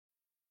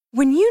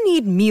When you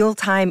need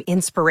mealtime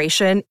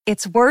inspiration,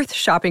 it's worth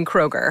shopping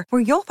Kroger,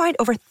 where you'll find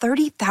over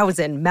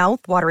 30,000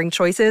 mouth-watering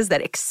choices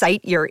that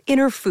excite your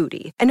inner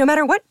foodie. And no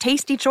matter what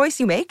tasty choice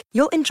you make,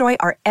 you'll enjoy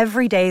our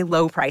everyday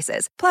low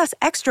prices, plus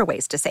extra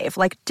ways to save,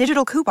 like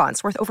digital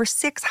coupons worth over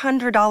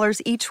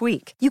 $600 each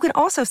week. You can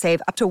also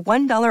save up to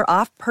 $1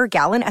 off per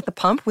gallon at the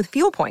pump with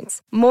fuel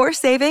points. More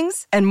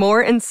savings and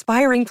more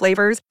inspiring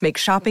flavors make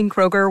shopping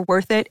Kroger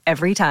worth it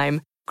every time.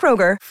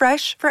 Kroger,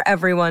 fresh for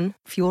everyone.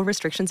 Fuel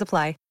restrictions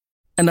apply.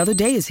 Another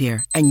day is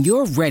here, and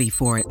you're ready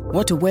for it.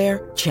 What to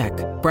wear? Check.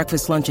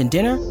 Breakfast, lunch, and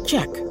dinner?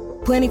 Check.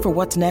 Planning for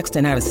what's next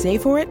and how to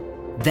save for it?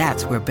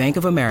 That's where Bank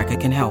of America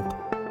can help.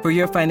 For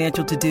your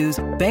financial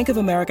to-dos, Bank of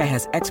America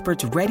has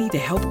experts ready to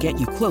help get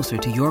you closer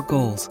to your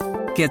goals.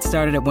 Get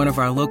started at one of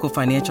our local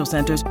financial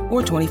centers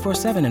or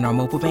 24/7 in our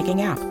mobile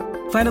banking app.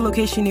 Find a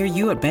location near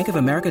you at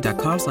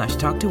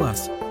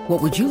bankofamerica.com/talktous.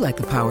 What would you like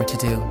the power to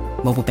do?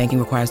 Mobile banking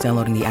requires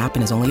downloading the app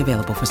and is only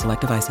available for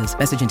select devices.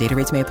 Message and data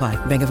rates may apply.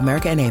 Bank of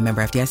America N.A.,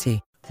 member FDIC.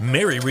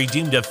 Mary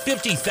redeemed a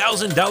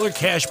 $50,000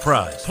 cash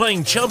prize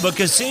playing Chumba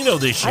Casino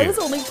this year. I was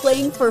only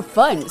playing for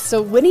fun,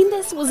 so winning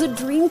this was a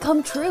dream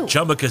come true.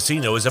 Chumba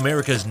Casino is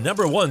America's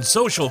 #1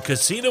 social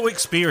casino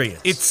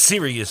experience. It's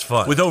serious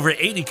fun. With over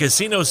 80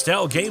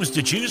 casino-style games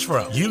to choose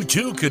from, you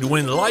too could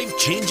win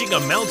life-changing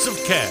amounts of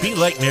cash. Be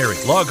like Mary.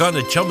 Log on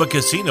to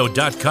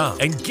ChumbaCasino.com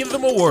and give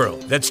them a whirl.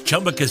 That's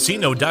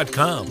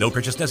ChumbaCasino.com. No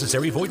purchase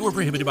necessary. Void or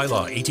prohibited by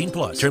law.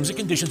 18+. Terms and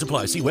conditions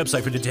apply. See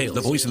website for details.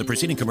 The voice in the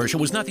preceding commercial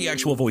was not the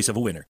actual voice of a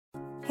winner.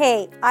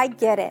 Hey, I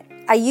get it.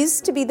 I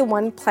used to be the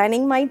one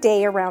planning my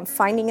day around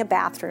finding a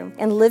bathroom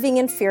and living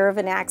in fear of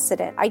an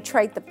accident. I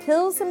tried the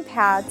pills and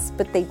pads,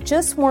 but they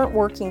just weren't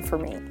working for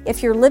me.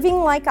 If you're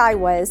living like I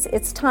was,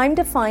 it's time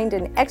to find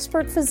an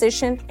expert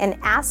physician and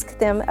ask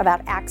them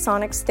about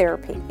Axonics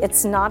therapy.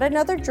 It's not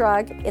another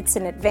drug. It's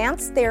an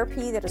advanced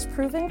therapy that is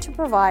proven to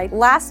provide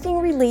lasting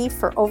relief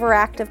for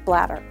overactive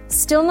bladder.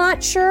 Still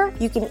not sure?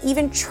 You can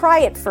even try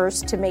it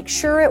first to make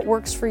sure it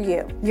works for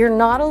you. You're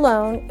not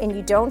alone, and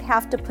you don't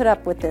have to put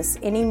up with this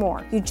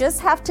anymore. You just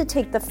have to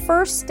take the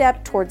first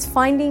step towards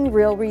finding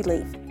real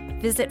relief.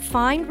 Visit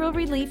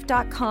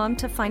findrealrelief.com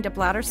to find a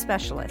bladder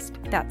specialist.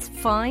 That's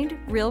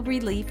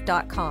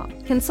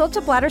findrealrelief.com. Consult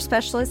a bladder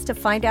specialist to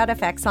find out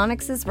if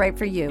Axonics is right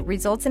for you.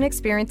 Results and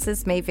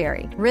experiences may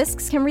vary.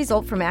 Risks can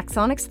result from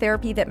Axonics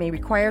therapy that may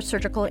require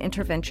surgical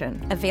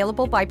intervention.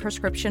 Available by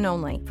prescription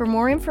only. For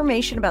more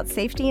information about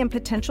safety and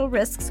potential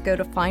risks, go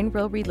to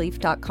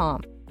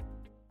findrealrelief.com.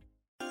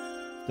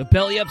 The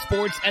Belly Up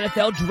Sports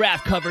NFL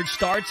Draft coverage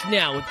starts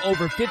now with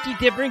over 50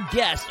 different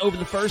guests over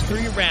the first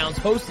 3 rounds,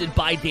 hosted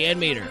by Dan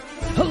Mater.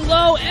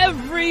 Hello,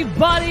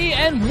 everybody,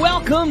 and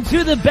welcome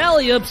to the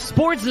Belly Up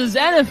Sports'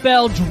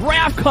 NFL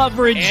Draft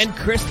coverage. And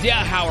Chris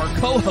Dowhauer,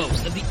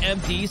 co-host of the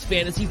MD's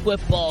Fantasy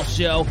Football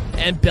Show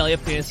and Belly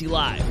Up Fantasy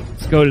Live.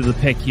 Let's go to the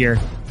pick here.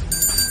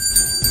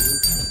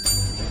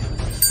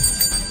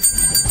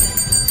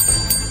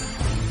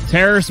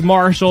 Terrace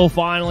Marshall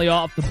finally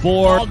off the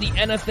board. All the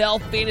NFL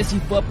fantasy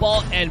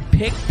football and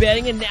pick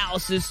betting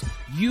analysis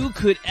you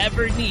could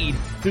ever need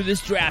through this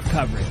draft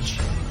coverage.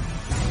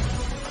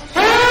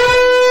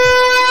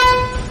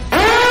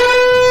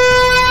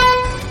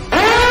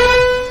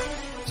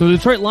 So the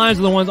Detroit Lions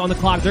are the ones on the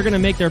clock. They're going to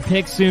make their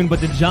pick soon, but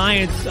the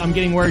Giants, I'm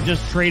getting word,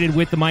 just traded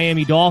with the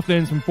Miami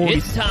Dolphins from 40.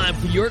 It's time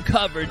for your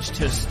coverage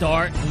to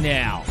start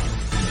now.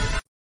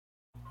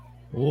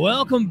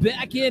 Welcome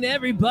back in,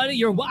 everybody.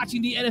 You're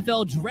watching the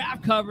NFL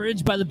Draft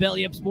coverage by the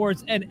Belly Up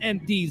Sports and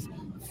MD's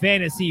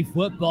Fantasy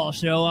Football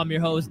Show. I'm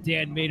your host,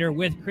 Dan Mater,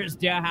 with Chris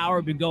Dowhauer.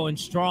 We've been going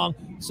strong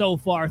so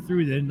far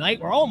through the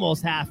night. We're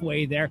almost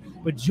halfway there.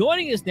 But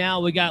joining us now,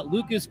 we got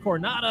Lucas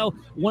Coronado,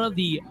 one of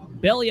the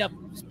Belly Up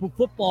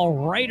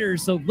football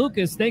writers. So,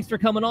 Lucas, thanks for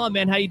coming on,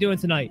 man. How you doing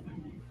tonight?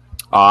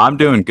 I'm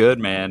doing good,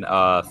 man.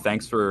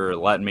 Thanks for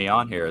letting me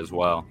on here as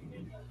well.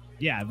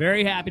 Yeah,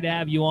 very happy to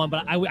have you on,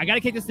 but I got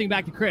to kick this thing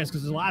back to Chris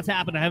because there's a lot's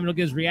happened. I haven't looked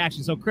at his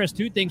reaction. So, Chris,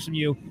 2 things from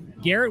you.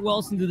 Garrett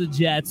Wilson to the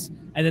Jets,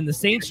 and then the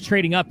Saints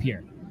trading up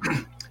here.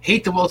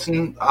 Hate the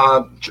Wilson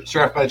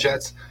draft by the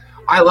Jets.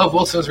 I love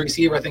Wilson as a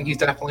receiver. I think he's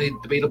definitely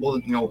debatable.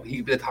 You know, he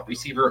could be the top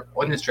receiver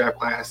in this draft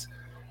class.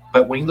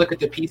 But when you look at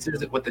the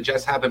pieces that what the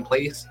Jets have in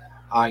place,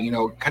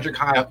 Kendrick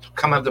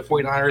come out of the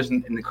 49ers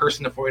and the curse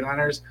in the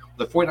 49ers.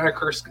 The 49er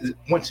curse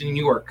went to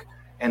New York,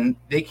 and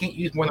they can't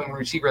use more than one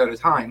receiver at a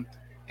time.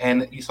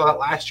 And you saw that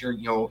last year.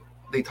 You know,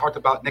 Nick kind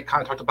of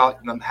talked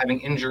about them having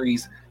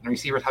injuries and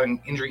receivers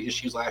having injury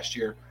issues last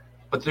year.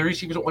 But the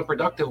receivers weren't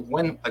productive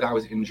when a guy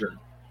was injured.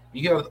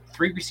 You have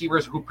 3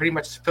 receivers who pretty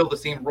much fill the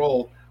same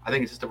role. I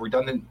think it's just a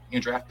redundant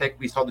draft pick.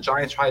 We saw the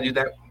Giants try to do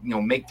that,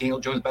 make Daniel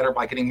Jones better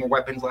by getting more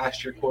weapons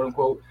last year, quote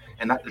unquote,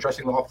 and not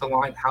addressing them off the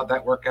line. How'd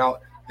that work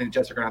out? I think the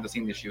Jets are going to have the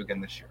same issue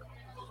again this year.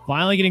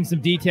 Finally getting some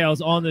details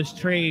on this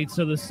trade.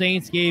 So the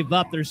Saints gave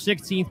up their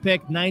 16th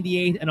pick,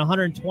 98th, and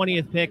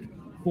 120th pick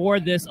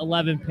for this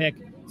 11th pick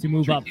to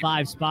move up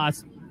 5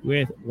 spots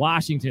with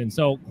Washington.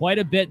 So quite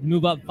a bit to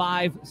move up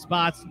 5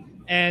 spots.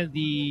 And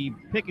the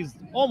pick is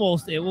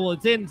almost,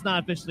 it's in, it's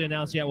not officially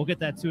announced yet. We'll get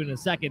that to in a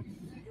second.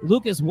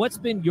 Lucas, what's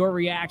been your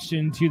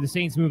reaction to the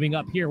Saints moving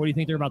up here? What do you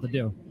think they're about to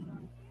do?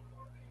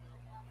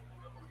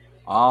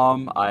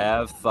 I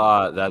have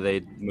thought that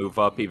they'd move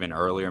up even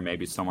earlier,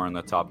 maybe somewhere in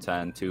the top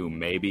 10 to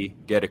maybe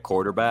get a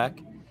quarterback.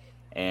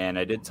 And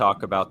I did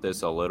talk about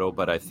this a little,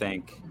 but I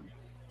think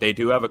they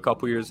do have a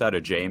couple years out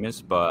of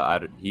Jameis,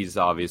 but he's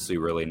obviously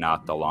really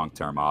not the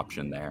long-term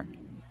option there.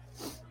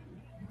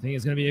 I think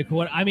it's going to be a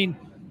quarter. I mean,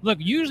 look,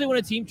 usually when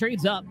a team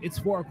trades up, it's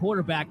for a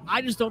quarterback.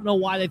 I just don't know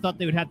why they thought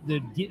they would have to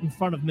get in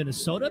front of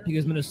Minnesota,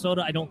 because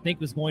Minnesota, I don't think,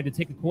 was going to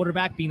take a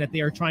quarterback, being that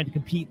they are trying to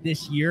compete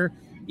this year.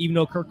 Even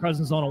though Kirk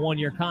Cousins is on a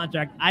one-year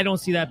contract, I don't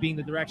see that being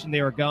the direction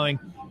they were going.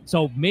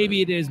 So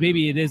maybe it is,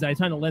 maybe it is. I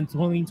try to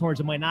lean towards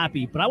it might not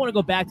be. But I want to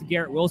go back to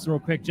Garrett Wilson real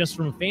quick, just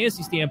from a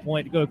fantasy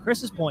standpoint, to go to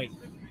Chris's point.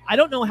 I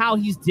don't know how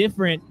he's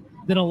different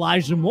than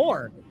Elijah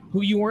Moore,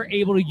 who you weren't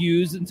able to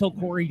use until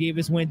Corey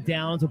Davis went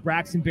down, until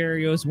Braxton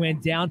Berrios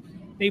went down.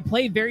 They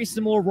play very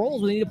similar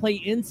roles. They need to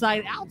play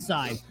inside,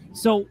 outside.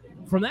 So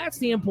from that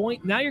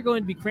standpoint, now you're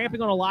going to be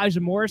cramping on Elijah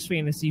Moore's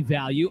fantasy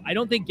value. I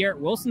don't think Garrett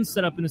Wilson's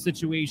set up in a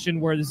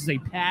situation where this is a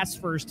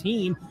pass-first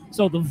team.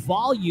 So the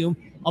volume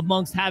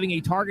amongst having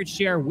a target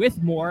share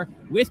with Moore,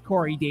 with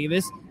Corey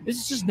Davis, this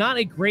is just not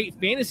a great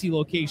fantasy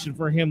location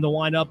for him to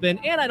wind up in.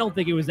 And I don't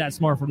think it was that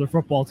smart for the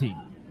football team.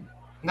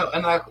 No,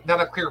 and not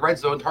a clear red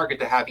zone target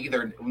to have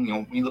either. You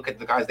know, when you look at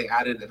the guys they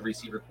added at the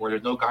receiver core,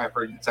 there's no guy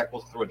for Zach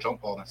Wilson to throw a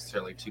jump ball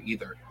necessarily to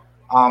either.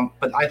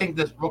 But I think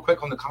this, real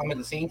quick on the comment of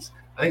the Saints,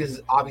 I think this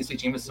is obviously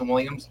Jameson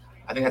Williams.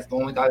 I think that's the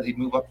only guy that they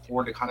move up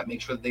for to kind of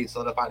make sure that they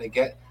solidify to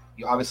get.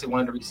 You obviously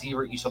wanted a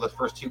receiver. You saw the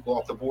first two go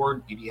off the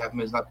board. If you have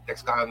him as not the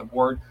next guy on the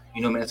board,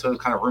 you know Minnesota's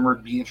kind of rumored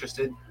to be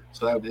interested.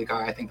 So that would be the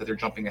guy I think that they're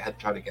jumping ahead to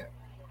try to get.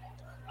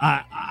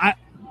 I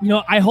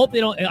hope they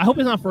don't. I hope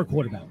it's not for a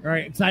quarterback. All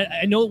right, because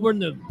I know we're in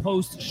the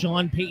post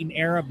Sean Payton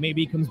era.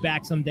 Maybe he comes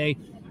back someday.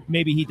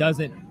 Maybe he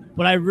doesn't.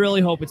 But I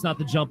really hope it's not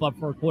the jump up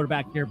for a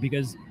quarterback here,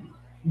 because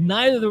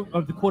neither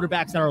of the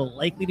quarterbacks that are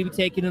likely to be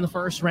taken in the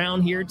first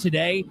round here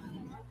today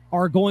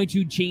are going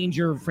to change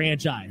your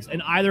franchise.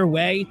 And either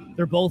way,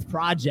 they're both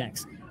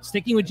projects.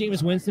 Sticking with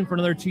Jameis Winston for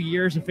another 2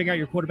 years and figure out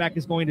your quarterback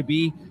is going to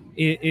be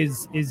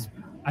is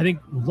I think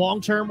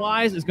long-term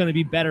wise is going to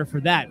be better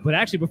for that. But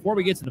actually, before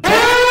we get to the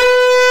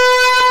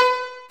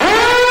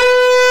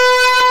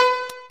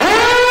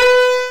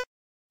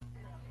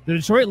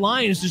Detroit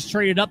Lions just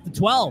traded up to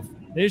 12.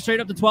 They just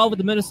traded up to 12 with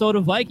the Minnesota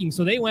Vikings.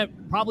 So they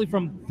went probably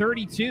from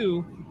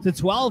 32 to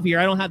 12 here.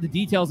 I don't have the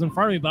details in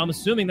front of me, but I'm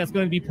assuming that's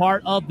going to be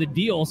part of the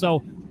deal.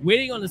 So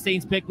waiting on the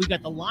Saints pick, we've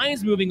got the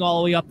Lions moving all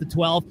the way up to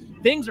 12.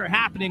 Things are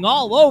happening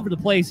all over the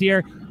place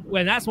here.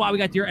 And that's why we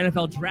got your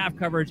NFL draft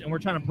coverage, and we're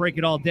trying to break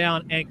it all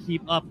down and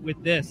keep up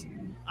with this.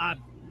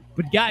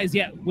 But guys,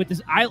 yeah, with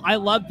this, I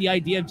love the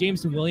idea of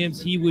Jameson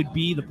Williams. He would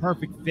be the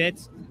perfect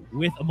fit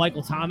with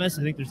Michael Thomas.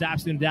 I think there's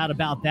absolutely no doubt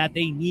about that.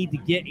 They need to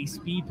get a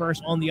speed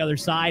burst on the other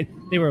side.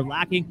 They were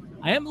lacking.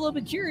 I am a little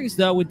bit curious,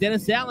 though, with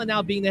Dennis Allen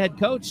now being the head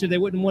coach, so they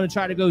wouldn't want to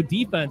try to go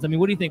defense. I mean,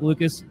 what do you think,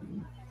 Lucas?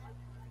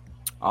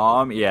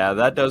 Yeah,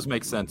 that does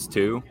make sense,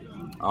 too.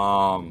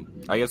 I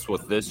guess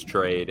with this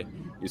trade,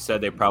 you said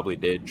they probably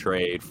did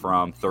trade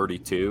from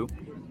 32,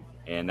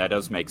 and that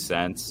does make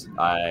sense.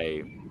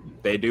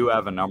 They do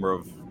have a number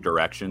of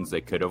directions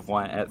they could have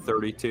went at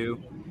 32,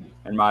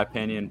 in my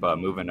opinion, but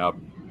moving up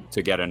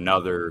to get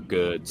another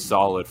good,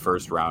 solid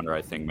first rounder,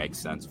 I think makes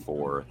sense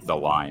for the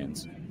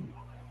Lions.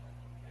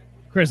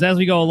 Chris, as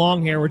we go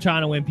along here, we're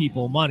trying to win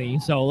people money.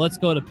 So let's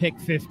go to pick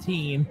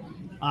 15.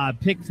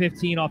 Pick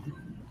 15 off.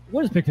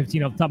 What is pick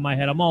 15 off the top of my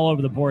head? I'm all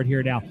over the board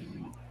here now.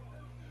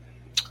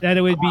 That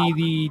it would be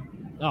the.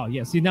 Oh,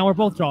 yeah. See, now we're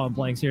both drawing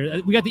blanks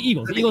here. We got the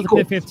Eagles. The Eagles at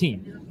pick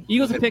 15.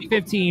 Eagles at pick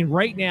 15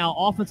 right now.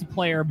 Offensive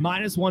player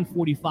minus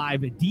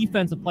 145.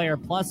 Defensive player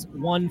plus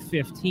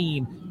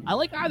 115. I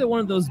like either one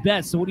of those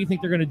bets. So what do you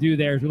think they're going to do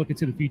there as we look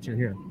into the future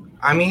here?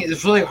 I mean,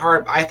 it's really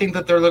hard. I think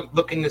that they're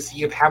looking to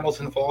see if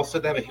Hamilton falls to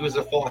them. If he was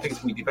a fall, I think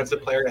it's going to be a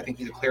defensive player. I think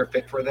he's a clear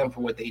fit for them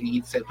for what they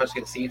need,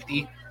 especially at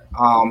safety.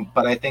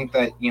 But I think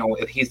that,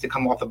 if he's to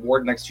come off the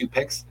board next two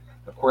picks,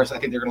 of course, I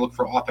think they're going to look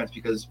for offense,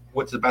 because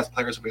what's the best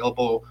players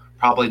available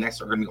probably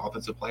next are going to be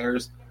offensive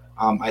players.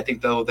 I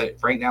think, though, that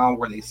right now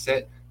where they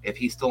sit, if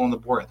he's still on the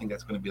board, I think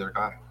that's going to be their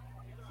guy.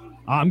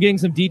 I'm getting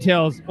some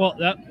details. Well,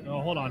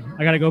 hold on.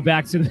 I got to go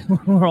back to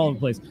we're all over the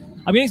place.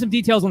 I'm getting some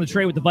details on the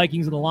trade with the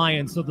Vikings and the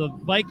Lions. So the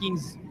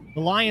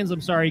Lions,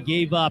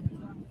 gave up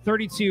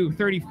 32,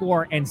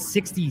 34, and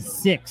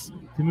 66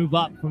 to move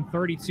up from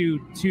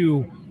 32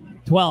 to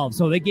 12.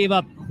 So they gave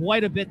up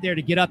quite a bit there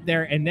to get up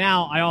there. And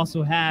now I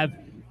also have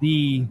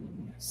the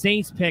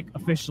Saints pick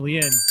officially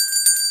in.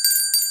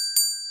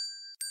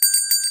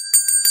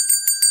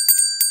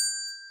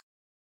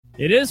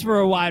 It is for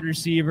a wide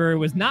receiver. It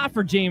was not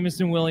for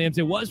Jameson Williams.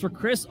 It was for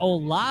Chris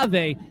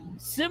Olave.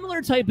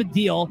 Similar type of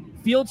deal.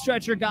 Field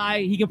stretcher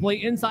guy. He can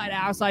play inside,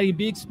 outside. He can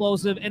be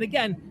explosive. And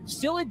again,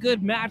 still a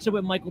good matchup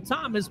with Michael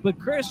Thomas. But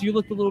Chris, you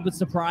looked a little bit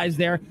surprised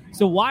there.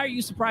 So why are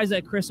you surprised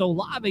that Chris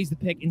Olave is the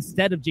pick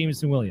instead of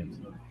Jameson Williams?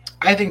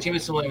 I think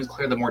Jameson Williams is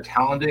clearly the more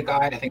talented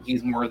guy. I think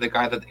he's more the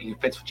guy that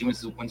fits with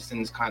Jameis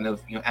Winston's kind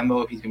of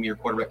MO if he's going to be your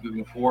quarterback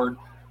moving forward.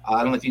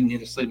 I don't know if you need to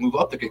necessarily move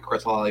up to get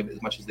Chris Olave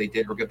as much as they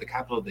did, or give the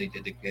capital they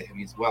did to get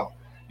him as well.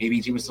 Maybe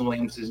Jameson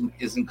Williams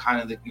isn't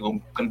kind of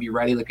going to be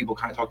ready, like people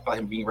kind of talked about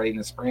him being ready in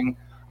the spring.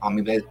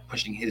 Maybe they're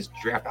pushing his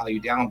draft value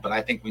down. But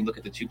I think when you look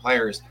at the two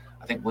players,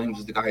 I think Williams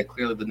is the guy,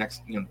 clearly the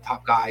next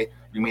top guy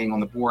remaining on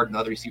the board, and the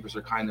other receivers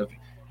are kind of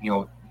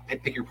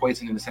pick your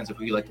poison in the sense of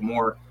who you like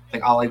more. I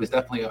think Olave was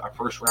definitely a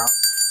first round.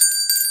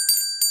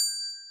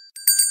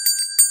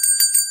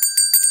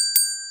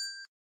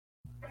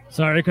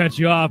 Sorry to cut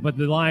you off, but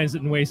the Lions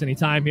didn't waste any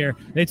time here.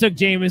 They took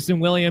Jameson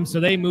Williams, so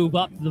they move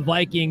up to the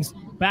Vikings.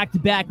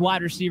 Back-to-back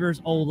wide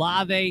receivers,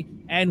 Olave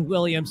and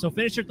Williams. So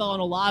finish your thought on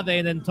Olave,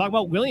 and then talk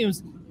about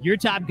Williams, your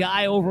top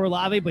guy over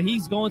Olave, but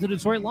he's going to the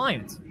Detroit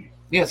Lions.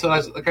 Yeah, so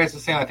as the guys were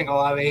saying, I think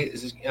Olave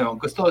is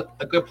still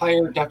a good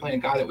player, definitely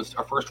a guy that was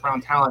a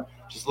first-round talent,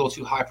 just a little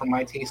too high for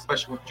my taste,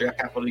 especially with draft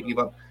capital to give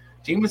up.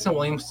 Jameson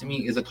Williams, to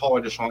me, is a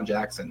taller Deshaun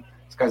Jackson.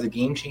 This guy's a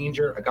game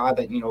changer, a guy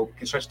that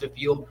can stretch the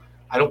field.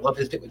 I don't love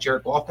his fit with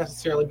Jared Goff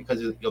necessarily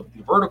because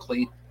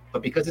vertically,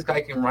 but because this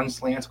guy can run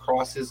slants,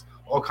 crosses,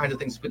 all kinds of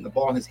things, putting the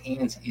ball in his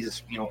hands.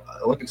 He's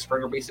Olympic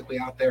sprinter basically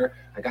out there.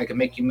 A guy can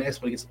make you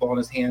miss when he gets the ball in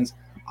his hands.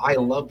 I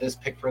love this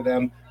pick for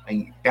them. And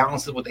he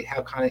balances what they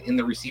have kind of in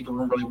the receiver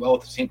room really well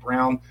with St.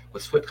 Brown,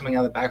 with Swift coming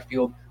out of the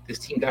backfield. This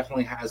team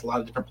definitely has a lot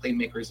of different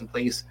playmakers in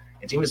place.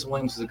 And Jameson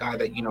Williams is a guy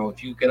that,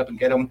 if you get up and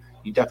get him,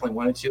 you definitely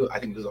wanted to. I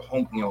think there's a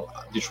home,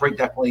 Detroit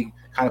definitely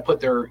kind of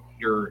put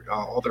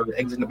all their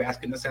eggs in the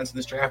basket in a sense in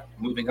this draft,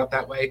 moving up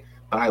that way.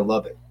 But I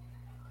love it.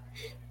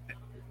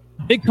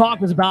 Big talk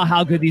was about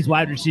how good these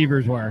wide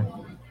receivers were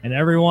and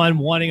everyone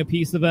wanting a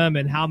piece of them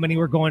and how many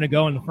were going to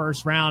go in the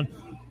first round.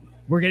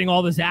 We're getting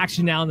all this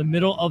action now in the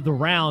middle of the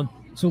round.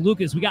 So,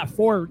 Lucas, we got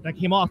 4 that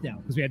came off now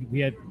because we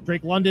had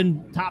Drake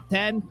London top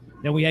 10.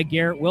 Then we had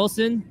Garrett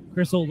Wilson,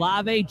 Chris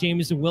Olave,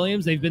 Jameson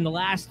Williams. They've been the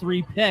last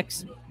 3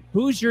 picks.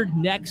 Who's your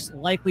next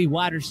likely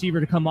wide receiver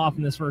to come off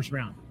in this first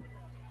round?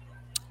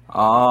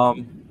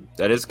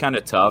 That is kind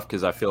of tough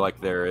because I feel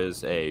like there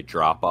is a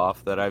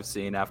drop-off that I've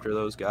seen after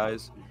those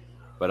guys.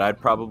 But I'd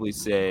probably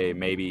say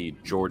maybe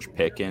George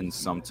Pickens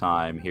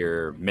sometime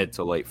here mid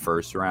to late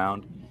first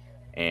round.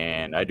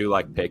 And I do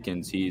like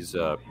Pickens. He's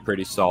a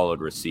pretty solid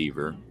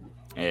receiver.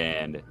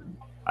 And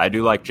I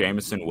do like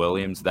Jameson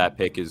Williams. That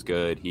pick is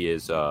good. He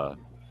is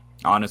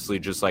honestly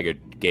just like a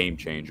game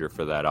changer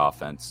for that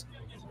offense.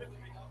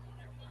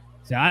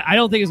 So I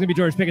don't think it's going to be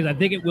George Pickens. I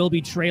think it will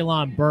be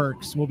Treylon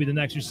Burks will be the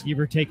next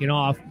receiver taken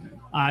off.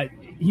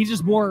 He's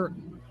just more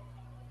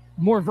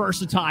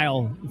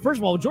versatile. First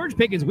of all, George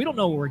Pickens, we don't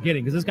know what we're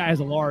getting because this guy has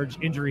a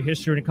large injury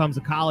history when it comes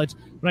to college.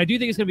 But I do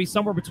think it's going to be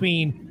somewhere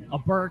between a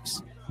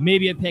Burks,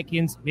 maybe a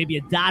Pickens, maybe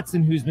a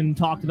Dotson, who's been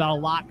talked about a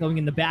lot going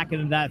in the back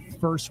end of that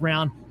first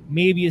round,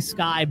 maybe a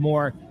Sky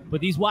Moore.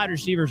 But these wide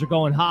receivers are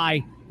going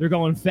high. They're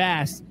going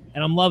fast.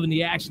 And I'm loving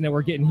the action that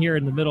we're getting here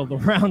in the middle of the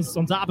rounds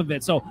on top of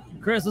it. So,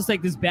 Chris, let's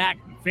take this back.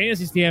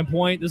 Fantasy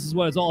standpoint, this is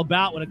what it's all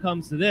about when it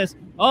comes to this.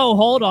 Oh,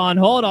 hold on.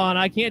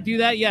 I can't do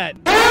that yet.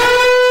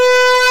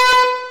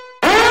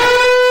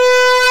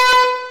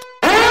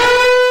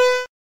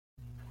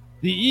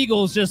 The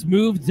Eagles just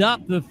moved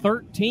up to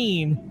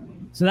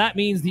 13. So that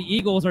means the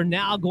Eagles are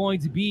now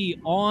going to be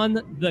on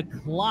the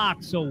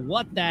clock. So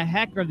what the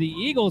heck are the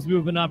Eagles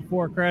moving up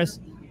for, Chris?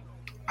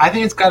 I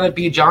think it's got to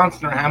be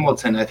Johnson or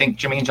Hamilton. I think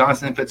Jermaine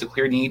Johnson fits a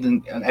clear need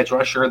in an edge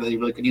rusher that they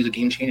really could use a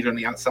game changer on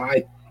the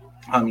outside.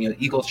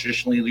 Eagles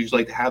traditionally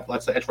usually like to have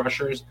lots of edge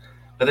rushers.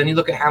 But then you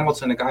look at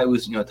Hamilton, a guy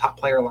who's a top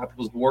player on a lot of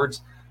people's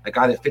boards, a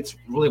guy that fits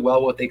really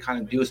well with what they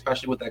kind of do,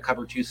 especially with that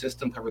cover 2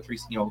 system, cover 3,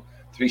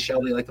 3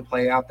 shell they like to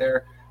play out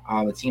there.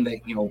 A team that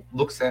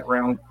looks at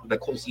around the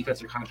Colts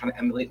defense are kind of trying to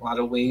emulate in a lot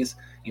of ways.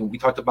 We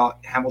talked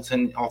about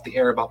Hamilton off the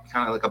air about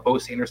kind of like a Bo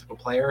Sanders type of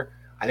player.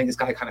 I think this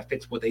guy kind of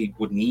fits what they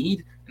would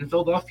need in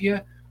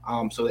Philadelphia.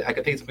 So I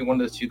could think it's going to be one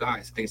of those 2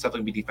 guys. I think it's definitely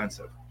going to be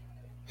defensive.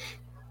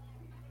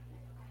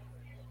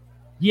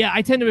 Yeah,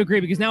 I tend to agree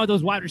because now with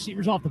those wide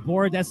receivers off the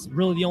board, that's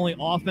really the only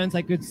offense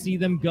I could see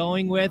them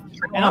going with.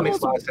 And that makes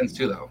a lot of sense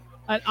too, though.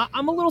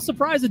 I'm a little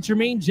surprised that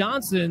Jermaine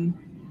Johnson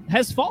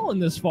has fallen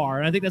this far,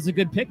 and I think that's a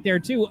good pick there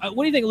too. What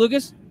do you think,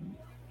 Lucas?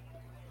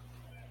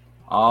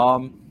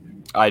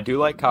 I do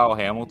like Kyle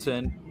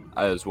Hamilton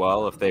as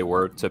well. If they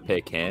were to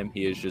pick him,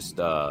 he is just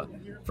a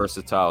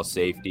versatile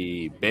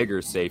safety,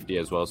 bigger safety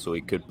as well, so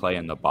he could play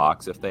in the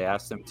box if they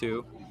asked him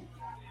to.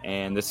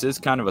 And this is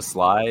kind of a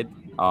slide.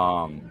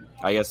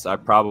 I guess I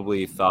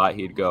probably thought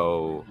he'd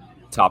go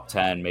top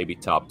 10, maybe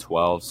top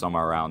 12,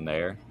 somewhere around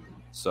there.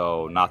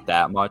 So not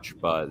that much,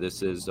 but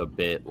this is a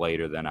bit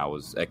later than I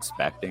was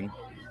expecting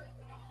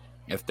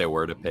if they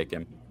were to pick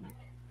him.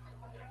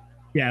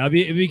 Yeah, I'd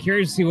be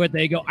curious to see what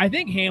they go. I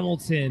think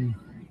Hamilton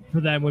for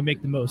them would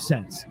make the most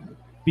sense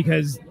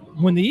because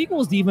when the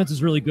Eagles defense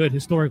is really good,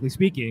 historically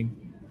speaking,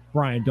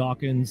 Brian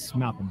Dawkins,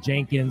 Malcolm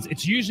Jenkins,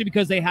 it's usually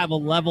because they have a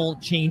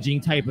level-changing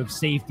type of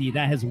safety.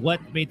 That has what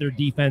made their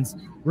defense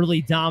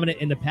really dominant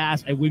in the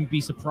past. I wouldn't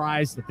be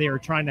surprised if they are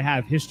trying to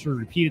have history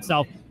repeat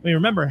itself. I mean,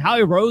 remember,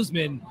 Howie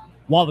Roseman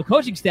while the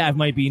coaching staff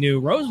might be new,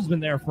 Rosen's been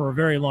there for a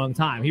very long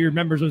time. He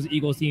remembers those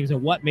Eagles teams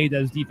and what made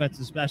those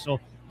defenses special.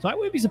 So I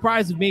wouldn't be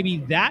surprised if maybe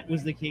that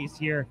was the case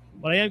here.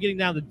 But I am getting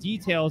down the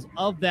details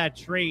of that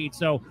trade.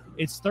 So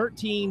it's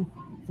 13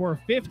 for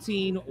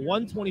 15,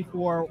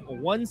 124,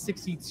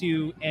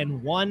 162,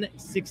 and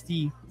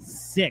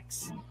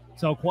 166.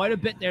 So quite a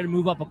bit there to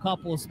move up a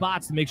couple of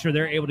spots to make sure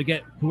they're able to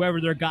get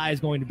whoever their guy is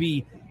going to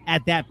be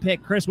at that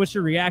pick. Chris, what's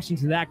your reaction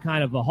to that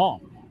kind of a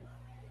haul?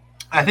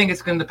 I think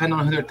it's going to depend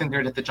on who they think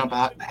they're at the jump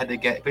out ahead to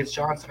get. If it's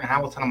Johnson or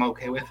Hamilton, I'm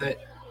okay with it.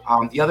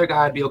 The other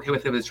guy I'd be okay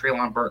with it is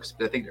Treylon Burks.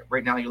 But I think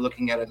right now you're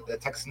looking at the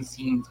Texans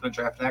team is going to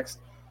draft next.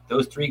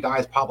 Those three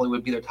guys probably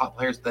would be their top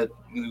players that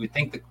we would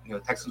think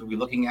that Texans would be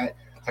looking at.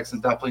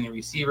 Texans definitely need a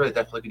receiver. They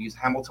definitely could use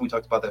Hamilton. We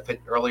talked about that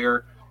fit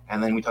earlier.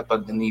 And then we talked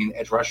about the need an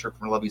edge rusher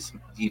from Levy's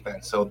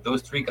defense. So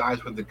those three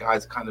guys were the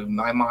guys kind of in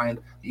my mind.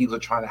 The Eagles are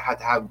trying to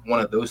have one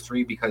of those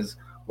three because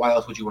why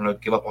else would you want to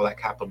give up all that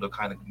capital to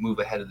kind of move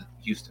ahead of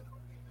Houston?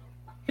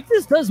 If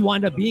this does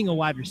wind up being a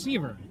wide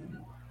receiver,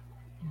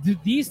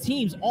 these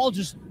teams all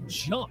just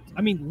jumped.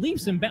 I mean,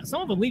 leaps and bounds.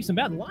 Some of them leaps and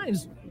bounds. The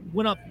Lions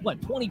went up,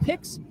 20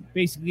 picks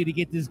basically to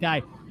get this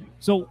guy.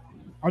 So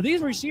are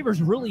these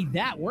receivers really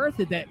that worth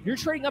it that you're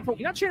trading up for?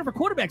 You're not trading for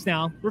quarterbacks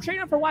now. We're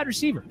trading up for wide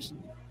receivers.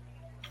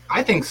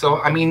 I think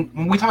so. I mean,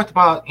 when we talked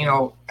about,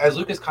 as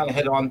Lucas kind of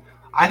hit on,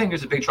 I think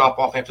there's a big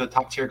drop-off after the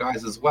top-tier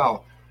guys as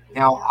well.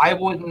 Now, I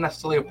wouldn't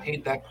necessarily have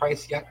paid that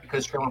price yet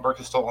because Treylon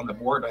Burks is still on the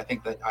board. I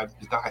think that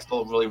this guy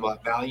still really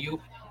value,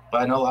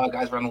 but I know a lot of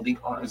guys around the league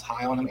aren't as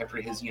high on him after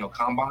his,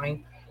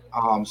 combine.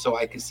 So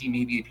I could see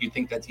maybe if you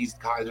think that these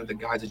guys are the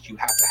guys that you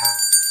have to have.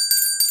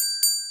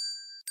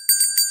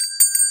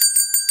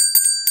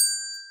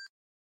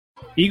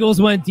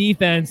 Eagles went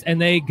defense, and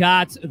they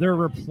got their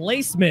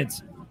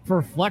replacement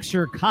for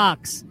Fletcher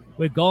Cox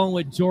with going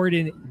with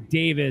Jordan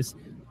Davis.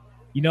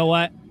 You know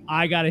what?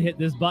 I got to hit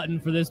this button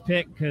for this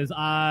pick because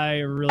I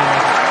really like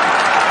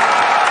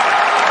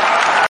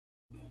it.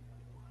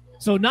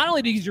 So not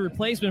only did he use your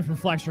replacement for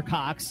Fletcher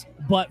Cox,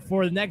 but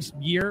for the next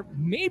year,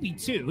 maybe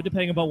two,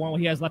 depending upon what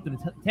he has left in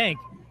the tank,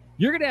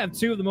 you're going to have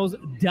two of the most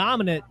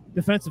dominant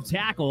defensive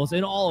tackles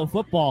in all of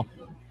football.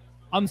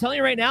 I'm telling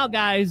you right now,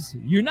 guys,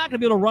 you're not going to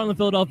be able to run the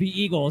Philadelphia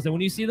Eagles. And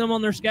when you see them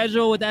on their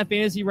schedule with that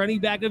fantasy running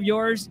back of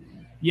yours,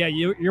 yeah,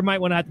 you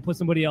might want to have to put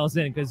somebody else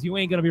in because you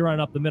ain't going to be running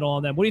up the middle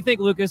on them. What do you think,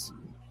 Lucas?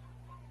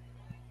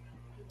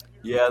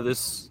 Yeah,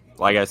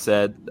 like I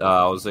said,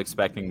 I was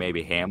expecting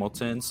maybe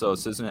Hamilton, so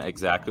this isn't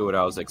exactly what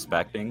I was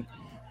expecting.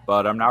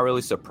 But I'm not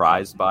really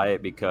surprised by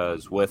it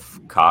because with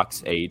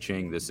Cox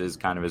aging, this is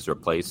kind of his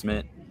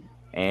replacement.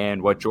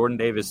 And what Jordan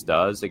Davis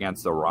does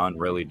against the run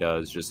really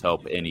does just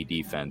help any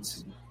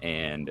defense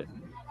and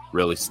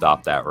really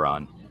stop that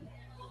run.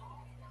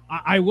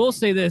 I will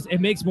say this.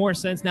 It makes more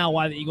sense now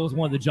why the Eagles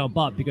wanted to jump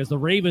up because the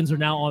Ravens are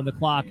now on the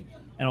clock.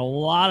 And a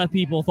lot of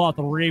people thought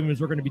the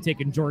Ravens were going to be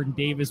taking Jordan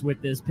Davis with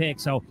this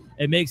pick. So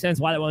it makes sense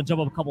why they want to jump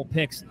up a couple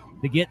picks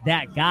to get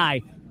that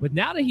guy. But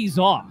now that he's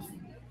off,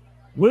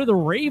 what do the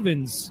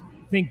Ravens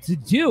think to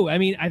do? I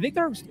mean, I think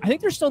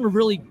they're still in a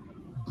really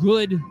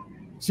good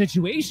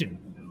situation.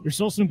 There's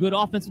still some good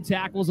offensive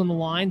tackles on the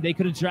line. They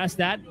could address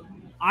that.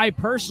 I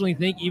personally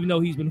think, even though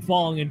he's been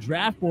falling in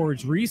draft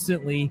boards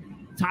recently,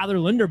 Tyler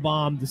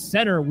Linderbaum, the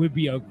center, would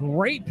be a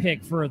great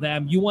pick for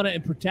them. You want to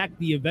protect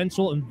the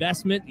eventual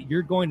investment that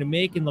you're going to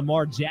make in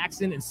Lamar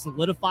Jackson and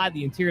solidify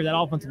the interior of that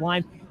offensive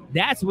line.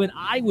 That's what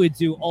I would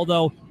do,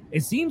 although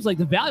it seems like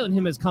the value in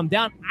him has come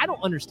down. I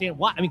don't understand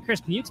why. I mean, Chris,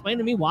 can you explain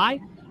to me why?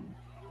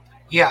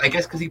 Yeah, I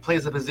guess because he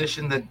plays a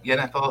position that the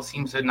NFL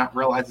seems to not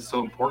realize is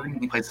so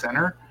important. He plays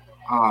center.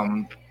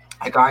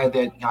 A guy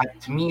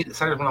that, to me, the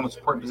center is one of the most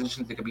important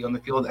positions that could be on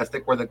the field. That's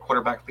where the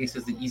quarterback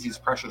faces the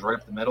easiest pressures right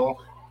up the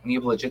middle. When you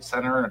have a legit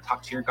center and a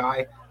top-tier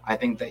guy, I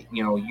think that,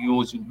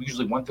 you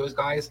usually want those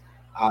guys.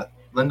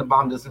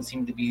 Linderbaum doesn't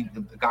seem to be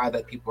the guy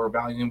that people are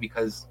valuing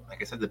because,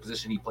 like I said, the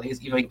position he plays,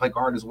 even though he can play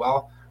guard as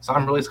well. So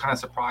I'm really kind of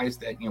surprised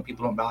that,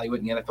 people don't value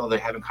it in the NFL. They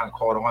haven't kind of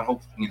called on,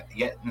 hopefully,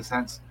 yet in a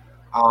sense.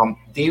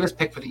 Davis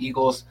pick for the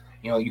Eagles,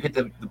 you hit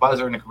the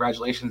buzzer and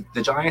congratulations.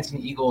 The Giants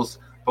and the Eagles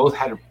both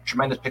had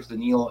tremendous picks, the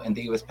Neal and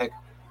Davis pick.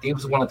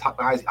 Davis is one of the top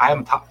guys. I have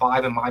him top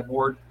 5 in my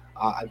board.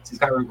 This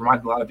guy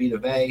reminds me a lot of Vita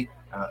Vea.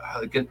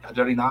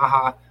 Dirty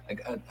Naha,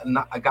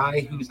 a guy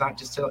who's not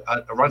just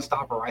a run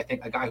stopper. I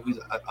think a guy who's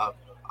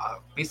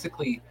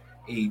basically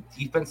a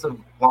defensive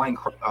line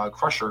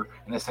crusher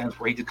in a sense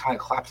where he just kind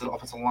of collapses the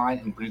offensive line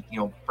and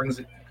brings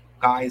it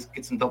guys,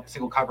 gets some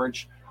single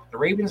coverage. The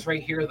Ravens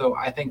right here, though,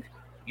 I think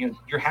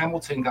your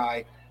Hamilton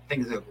guy I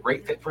think is a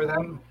great fit for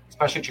them,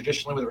 especially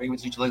traditionally where the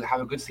Ravens usually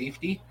have a good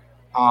safety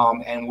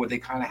and what they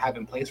kind of have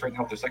in place right now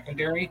with their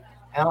secondary.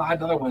 And I'll add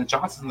another one.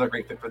 Johnson's another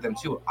great fit for them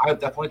too. I would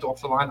definitely like the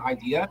offensive line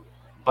idea.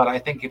 But I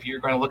think if you're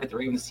going to look at the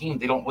Ravens team,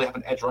 they don't really have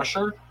an edge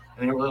rusher, and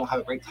they really don't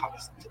have a great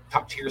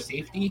top tier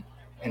safety.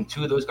 And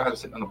two of those guys are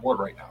sitting on the board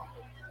right now.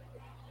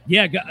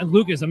 Yeah,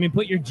 Lucas. I mean,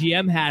 put your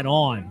GM hat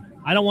on.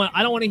 I don't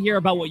want to hear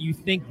about what you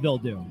think they'll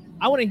do.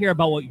 I want to hear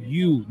about what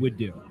you would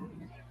do.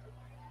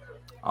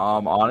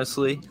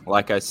 Honestly,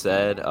 like I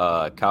said,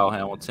 Kyle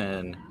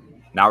Hamilton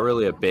not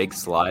really a big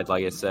slide.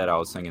 Like I said, I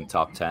was thinking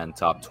top 10,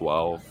 top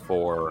 12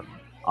 for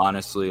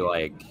honestly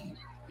like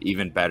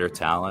even better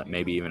talent,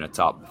 maybe even a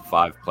top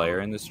 5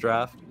 player in this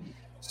draft.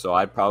 So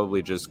I'd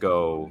probably just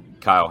go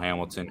Kyle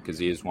Hamilton because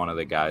he is one of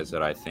the guys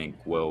that I think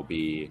will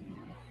be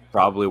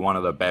probably one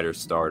of the better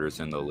starters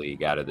in the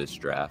league out of this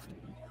draft.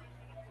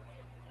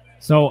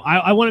 So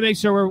I want to make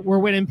sure we're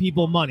winning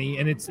people money,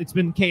 and it's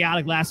been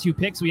chaotic last few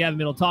picks. We haven't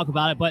been able to talk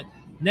about it, but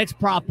next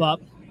prop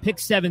up, pick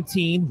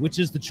 17, which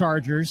is the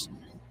Chargers.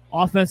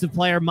 Offensive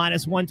player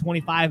minus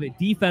 125,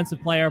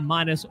 defensive player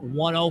minus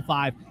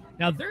 105.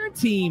 Now, their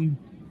team,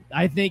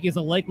 I think, is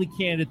a likely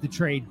candidate to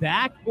trade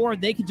back, or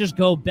they could just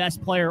go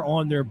best player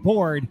on their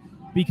board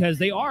because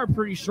they are a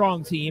pretty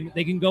strong team.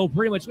 They can go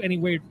pretty much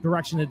any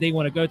direction that they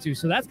want to go to.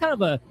 So that's kind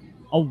of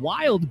a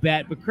wild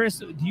bet. But, Chris,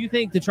 do you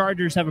think the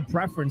Chargers have a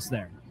preference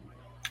there?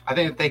 I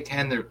think if they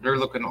can, they're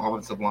looking at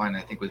offensive line.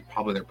 I think was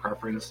probably their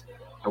preference.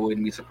 I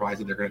wouldn't be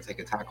surprised if they're going to take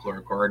a tackle or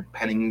a guard.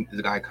 Penning is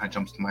the guy that kind of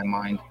jumps to my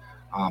mind.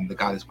 The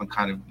guy that's been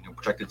kind of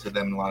projected to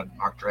them in a lot of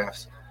mock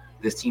drafts.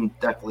 This team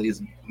definitely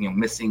is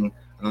missing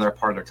another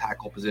part of their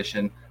tackle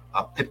position.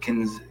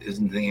 Pipkins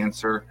isn't the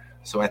answer.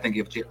 So I think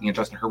if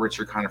Justin Herbert's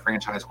your kind of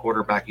franchise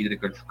quarterback, you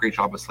did a great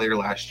job with Slater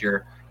last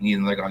year. You need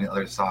another guy on the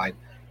other side.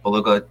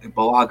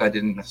 Balaga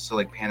didn't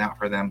necessarily pan out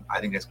for them.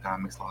 I think this kind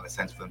of makes a lot of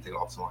sense for them to take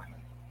off the line.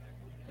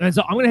 And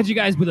so I'm going to hit you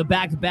guys with a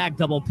back-to-back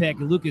double pick.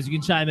 Lucas, you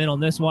can chime in on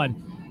this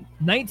one.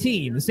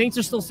 19. The Saints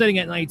are still sitting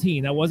at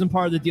 19. That wasn't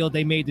part of the deal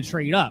they made to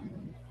trade up.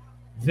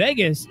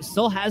 Vegas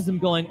still has them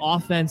going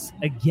offense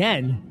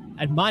again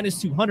at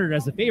minus 200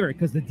 as a favorite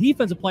because the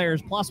defensive player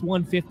is plus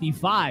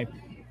 155.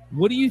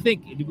 What do you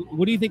think?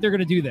 What do you think they're going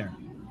to do there?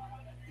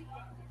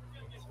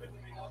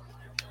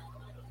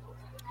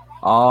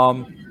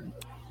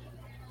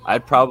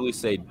 I'd probably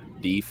say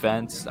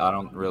defense. I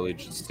don't really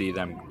see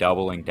them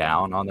doubling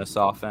down on this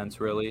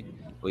offense, really.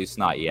 At least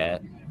not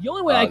yet. The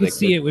only way I could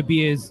see it would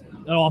be as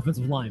an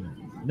offensive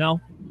lineman. No?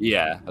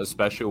 Yeah,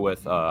 especially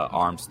with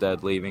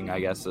Armstead leaving, I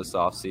guess, this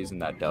offseason.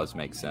 That does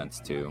make sense,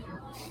 too.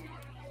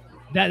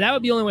 That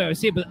would be the only way I would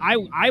see it, but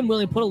I'm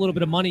willing to put a little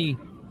bit of money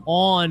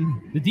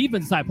on the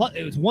defense side. Plus,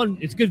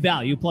 it's good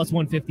value, plus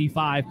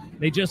 155.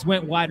 They just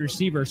went wide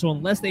receiver, so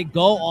unless they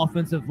go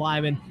offensive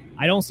lineman,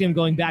 I don't see them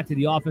going back to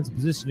the offensive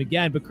position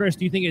again. But, Chris,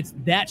 do you think it's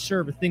that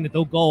sure of a thing that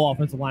they'll go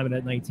offensive lineman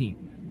at 19?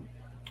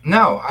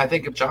 No, I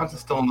think if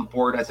Johnson's still on the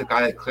board as a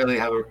guy that clearly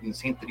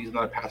seems that he's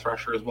another pass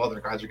rusher as well,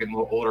 their guys are getting a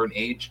little older in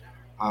age.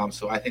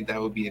 So I think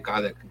that would be a guy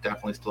that could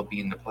definitely still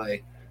be in the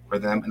play for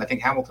them. And I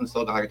think Hamilton's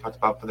still a guy I talked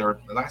about for their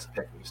last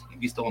pick.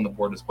 He's still on the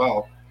board as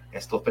well.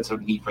 It still fits a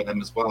need for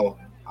them as well.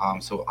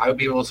 So I would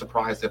be a little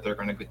surprised if they're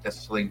going to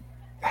necessarily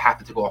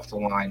have to go off the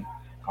line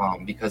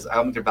because I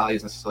don't think their value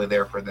is necessarily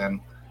there for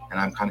them. And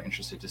I'm kind of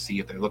interested to see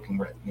if they're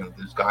looking at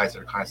those guys that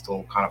are kind of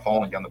still kind of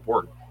falling down the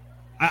board.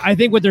 I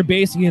think what they're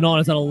basing it on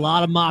is that a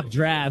lot of mock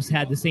drafts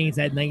had the Saints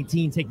at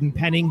 19 taking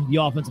Penning, the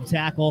offensive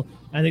tackle.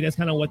 I think that's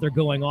kind of what they're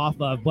going off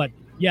of. But,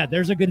 yeah,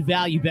 there's a good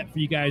value bet for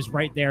you guys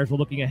right there as we're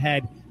looking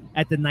ahead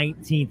at the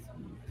 19th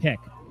pick.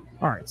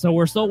 All right, so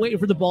we're still waiting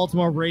for the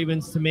Baltimore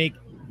Ravens to make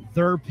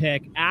their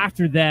pick.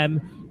 After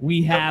them,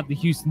 we have the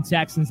Houston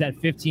Texans at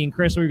 15.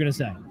 Chris, what are you going to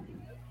say?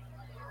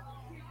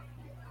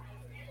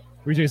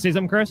 Were you going to say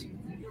something, Chris?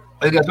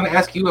 I was going to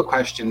ask you a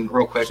question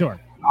real quick. Sure.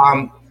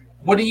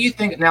 What do you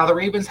think? Now, the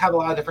Ravens have a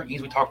lot of different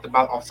needs. We talked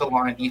about offensive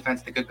line,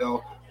 defense. They could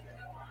go.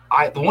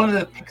 One of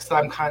the picks that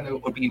I'm kind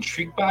of would be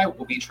intrigued by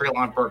would be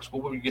Treylon Burks.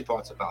 What would be your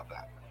thoughts about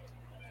that?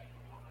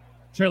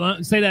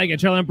 Say that again.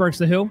 Treylon Burks,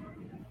 the who?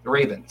 The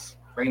Ravens.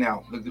 Right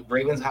now, the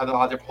Ravens have a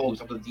lot of their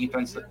holes up to the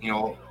defense. That,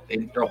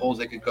 there are holes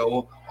they could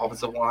go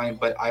offensive line.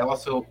 But I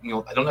also,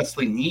 I don't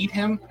necessarily need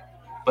him.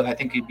 But I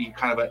think he'd be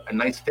kind of a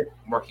nice fit.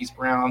 Marquise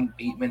Brown,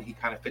 Bateman, he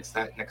kind of fits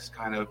that next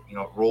kind of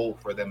role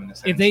for them in a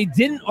sense. If they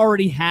didn't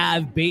already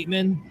have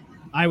Bateman,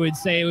 I would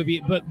say it would be.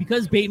 But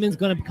because Bateman's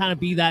going to kind of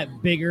be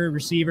that bigger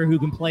receiver who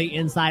can play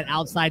inside,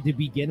 outside to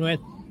begin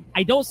with,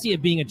 I don't see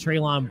it being a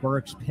Treylon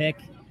Burks pick.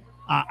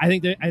 I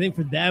think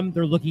for them,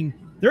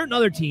 they're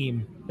another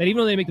team that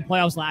even though they make the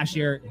playoffs last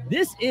year,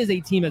 this is a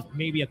team that's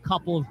maybe a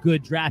couple of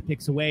good draft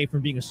picks away from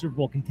being a Super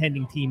Bowl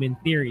contending team in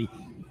theory.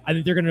 I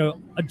think they're going to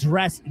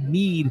address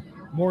need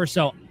more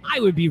so. I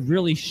would be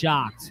really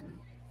shocked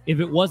if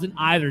it wasn't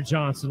either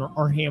Johnson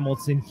or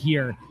Hamilton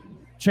here.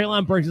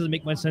 Treylon Burks doesn't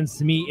make much sense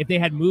to me. If they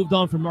had moved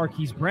on from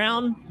Marquise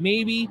Brown,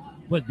 maybe,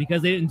 but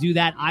because they didn't do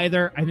that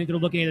either, I think they're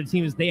looking at the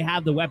team as they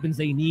have the weapons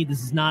they need.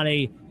 This is not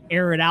a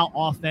air it out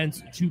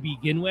offense to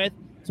begin with,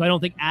 so I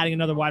don't think adding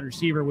another wide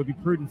receiver would be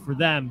prudent for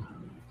them.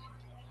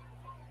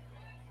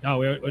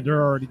 No,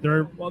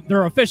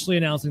 they're officially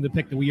announcing the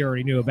pick that we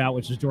already knew about,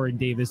 which is Jordan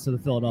Davis to the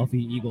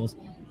Philadelphia Eagles.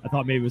 I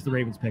thought maybe it was the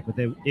Ravens pick, but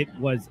it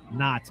was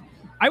not.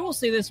 I will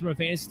say this from a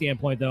fantasy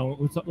standpoint, though.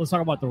 Let's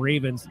talk about the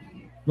Ravens.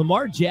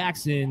 Lamar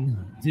Jackson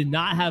did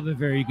not have a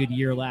very good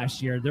year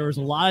last year. There was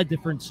a lot of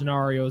different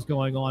scenarios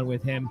going on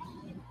with him.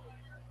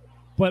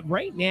 But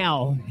right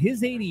now,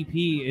 his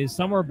ADP is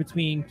somewhere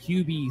between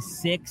QB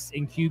 6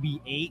 and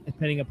QB 8,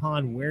 depending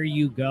upon where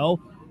you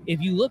go.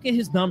 If you look at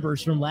his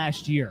numbers from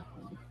last year,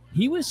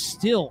 he was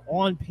still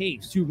on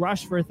pace to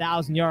rush for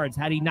 1,000 yards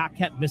had he not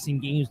kept missing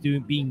games due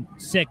to being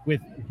sick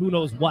with who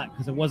knows what,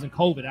 because it wasn't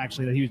COVID,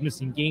 actually, that he was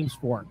missing games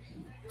for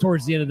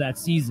towards the end of that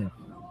season.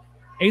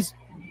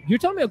 You're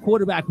telling me a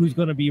quarterback who's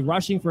going to be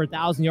rushing for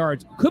 1,000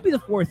 yards, could be the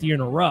fourth year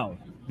in a row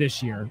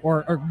this year,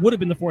 or would have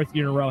been the fourth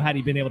year in a row had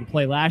he been able to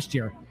play last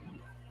year,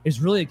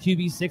 is really a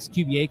QB6,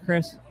 QB8,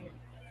 Chris?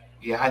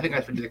 Yeah, I think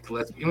that's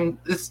ridiculous. I mean,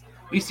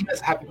 we've seen this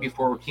happen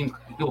before where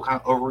people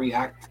kind of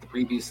overreact to the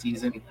previous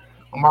season.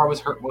 Lamar was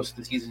hurt most of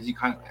the season, as you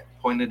kind of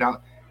pointed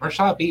out.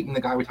 Rashad Bateman,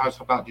 the guy we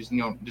talked about just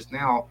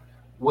now,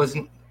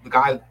 wasn't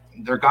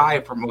their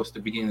guy for most of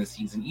the beginning of the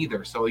season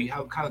either. So you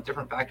have kind of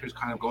different factors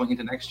kind of going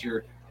into next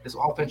year. This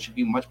offense should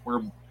be much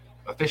more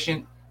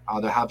efficient.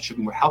 Should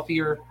be more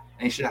healthier,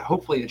 and they should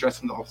hopefully address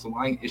some of the offensive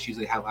line issues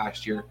they had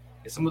last year.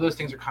 If some of those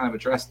things are kind of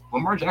addressed,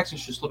 Lamar Jackson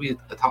should still be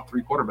the top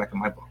 3 quarterback in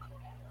my book.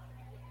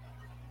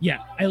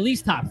 Yeah, at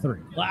least top 3.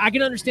 I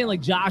can understand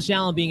like Josh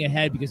Allen being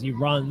ahead because he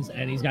runs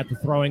and he's got the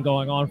throwing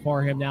going on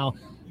for him now.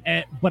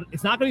 But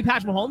it's not going to be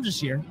Patrick Mahomes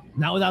this year,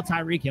 not without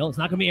Tyreek Hill. It's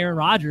not going to be Aaron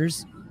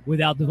Rodgers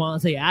without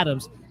Devontae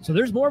Adams. So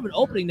there's more of an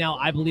opening now,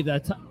 I believe,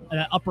 that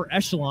upper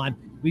echelon.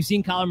 We've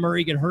seen Kyler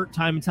Murray get hurt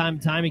time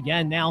and time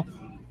again. Now,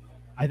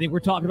 I think we're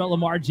talking about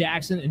Lamar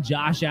Jackson and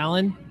Josh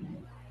Allen.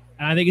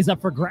 And I think it's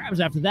up for grabs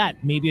after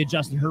that. Maybe a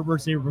Justin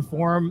Herbert's able to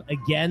perform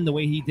again the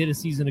way he did a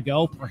season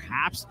ago.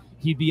 Perhaps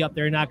he'd be up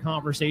there in that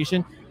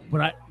conversation.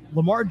 But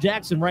Lamar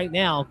Jackson right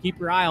now, keep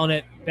your eye on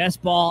it.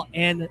 Best ball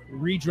and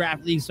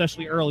redraft league,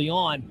 especially early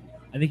on.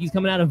 I think he's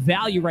coming out of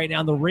value right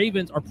now. And the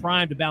Ravens are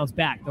primed to bounce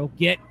back. They'll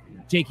get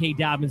J.K.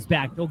 Dobbins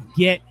back. They'll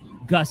get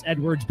Gus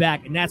Edwards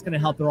back. And that's going to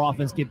help their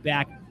offense get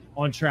back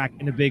on track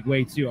in a big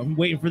way, too. I'm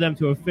waiting for them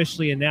to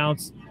officially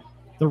announce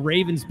the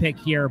Ravens pick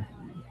here.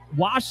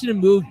 Washington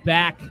moved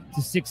back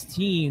to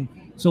 16.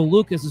 So,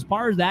 Lucas, as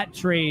far as that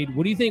trade,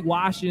 what do you think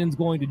Washington's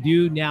going to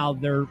do now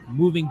they're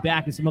moving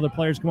back and some other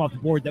players come off the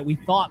board that we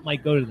thought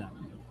might go to them?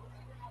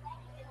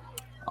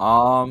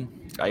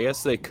 I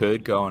guess they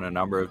could go in a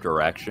number of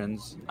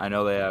directions. I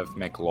know they have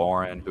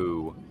McLaurin,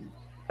 who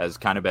has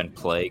kind of been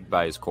plagued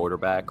by his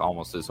quarterback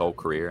almost his whole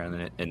career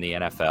in the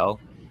NFL.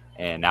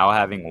 And now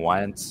having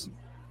Wentz,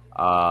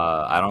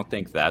 I don't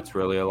think that's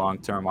really a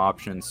long-term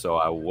option, so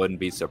I wouldn't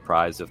be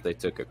surprised if they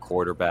took a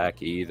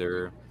quarterback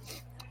either.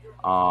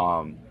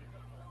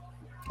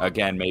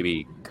 Again,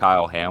 maybe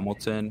Kyle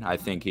Hamilton. I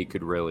think he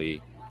could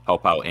really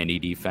help out any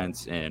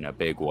defense in a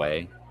big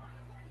way.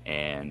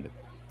 And,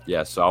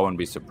 yeah, so I wouldn't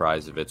be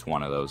surprised if it's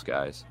one of those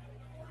guys.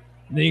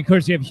 Then, of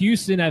course, you have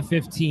Houston at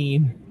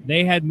 15.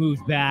 They had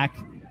moved back.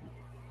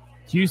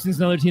 Houston's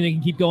another team that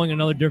can keep going in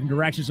another different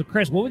direction. So,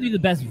 Chris, what would be the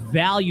best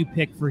value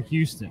pick for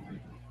Houston?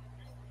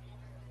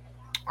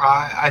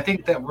 I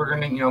think that we're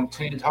going to,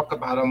 continue to talk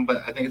about them,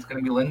 but I think it's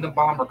going to be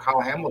Lindenbaum or Kyle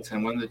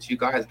Hamilton, one of the two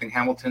guys. I think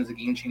Hamilton's a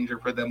game changer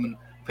for them and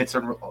fits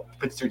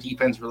their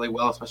defense really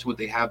well, especially what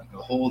they have, the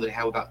hole they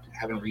have without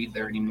having Reed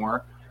there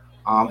anymore.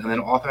 And then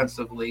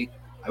offensively,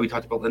 we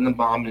talked about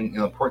Lindenbaum and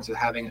the importance of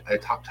having a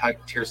top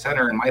tier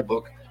center in my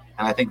book.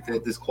 And I think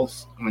that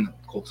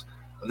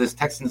this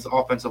Texans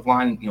offensive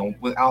line,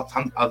 without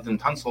other than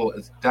Tunsil,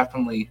 is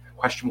definitely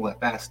questionable at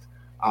best.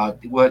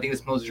 Whether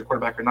Davis Mills is your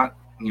quarterback or not,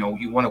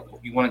 you want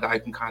a guy who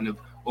can kind of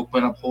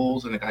open up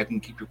holes and a guy who can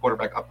keep your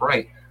quarterback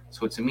upright.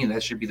 So to me,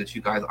 that should be the two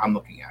guys I'm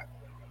looking at.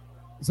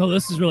 So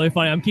this is really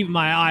funny. I'm keeping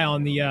my eye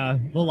on the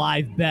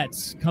live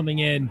bets coming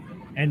in,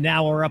 and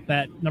now we're up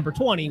at number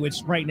 20,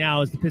 which right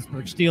now is the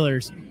Pittsburgh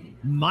Steelers.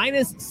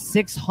 Minus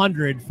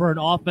 600 for an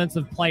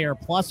offensive player,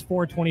 plus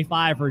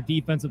 425 for a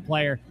defensive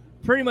player.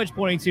 Pretty much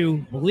pointing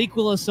to Malik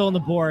Willis still on the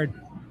board.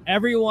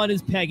 Everyone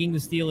is pegging the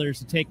Steelers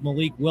to take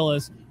Malik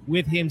Willis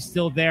with him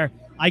still there.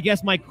 I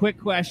guess my quick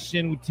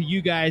question to you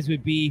guys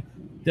would be,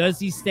 does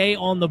he stay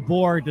on the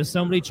board? Does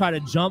somebody try to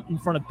jump in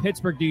front of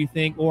Pittsburgh, do you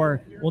think,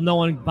 or will no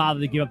one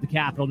bother to give up the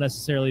capital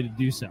necessarily to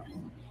do so?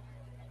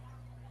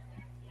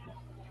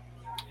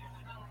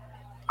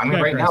 I mean,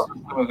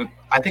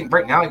 I think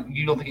right now I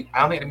don't think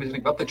anybody's going to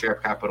give up the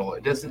draft capital.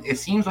 It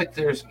seems like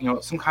there's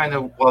some kind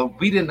of,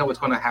 we didn't know what's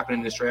going to happen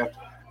in this draft.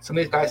 Some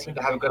of these guys seem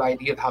to have a good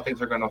idea of how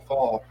things are going to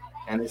fall,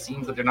 and it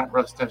seems that they're not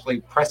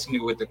necessarily pressing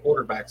you with the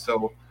quarterback.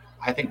 So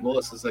I think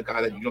Willis is a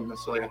guy that you don't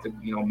necessarily have to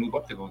move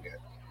up to go get.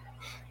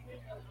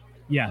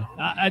 Yeah,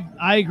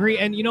 I agree.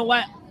 And you know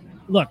what?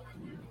 Look,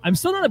 I'm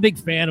still not a big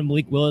fan of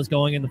Malik Willis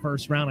going in the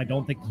first round. I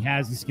don't think he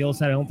has the skill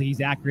set. I don't think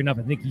he's accurate enough.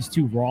 I think he's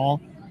too raw.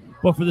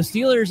 But for the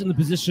Steelers in the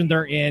position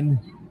they're in,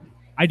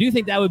 I do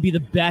think that would be the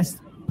best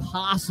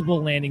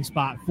possible landing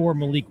spot for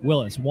Malik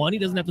Willis. One, he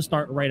doesn't have to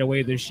start right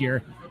away this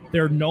year.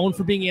 They're known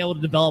for being able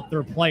to develop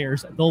their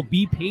players. They'll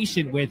be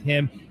patient with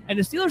him. And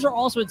the Steelers are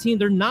also a team,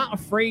 they're not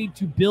afraid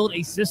to build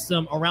a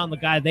system around the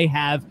guy they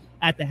have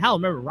at the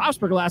helm. Remember,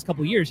 Roethlisberger the last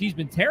couple of years, he's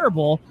been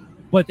terrible,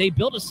 but they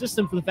built a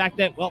system for the fact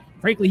that, well,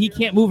 frankly, he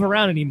can't move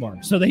around anymore.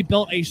 So they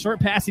built a short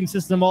passing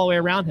system all the way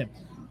around him.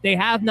 They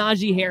have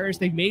Najee Harris.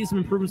 They've made some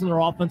improvements in their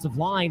offensive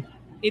line.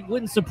 it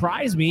wouldn't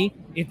surprise me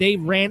if they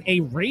ran a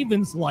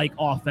Ravens-like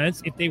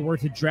offense if they were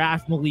to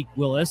draft Malik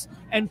Willis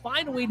and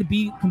find a way to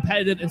be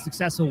competitive and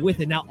successful with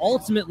it. Now,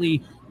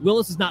 ultimately,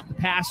 Willis is not the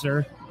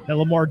passer that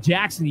Lamar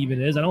Jackson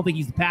even is. I don't think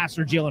he's the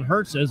passer Jalen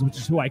Hurts is, which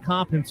is who I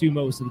comp him to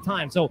most of the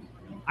time. So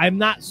I'm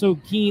not so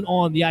keen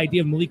on the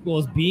idea of Malik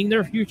Willis being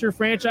their future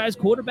franchise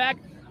quarterback,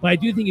 but I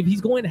do think if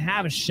he's going to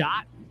have a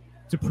shot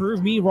to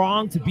prove me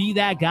wrong, to be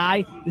that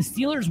guy, the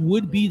Steelers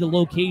would be the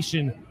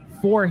location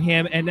for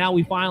him, and now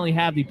we finally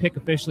have the pick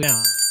officially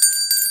out.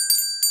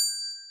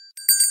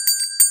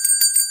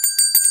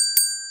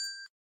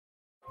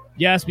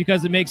 Yes,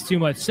 because it makes too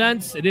much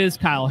sense. It is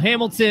Kyle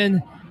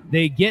Hamilton.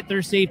 They get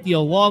their safety, a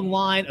long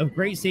line of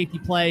great safety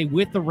play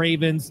with the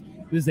Ravens.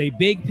 This is a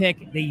big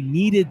pick. They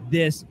needed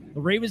this. The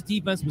Ravens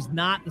defense was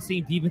not the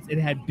same defense it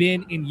had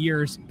been in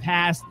years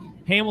past.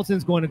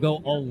 Hamilton's going to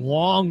go a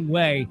long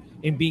way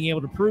in being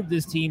able to prove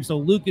this team. So,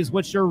 Lucas,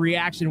 what's your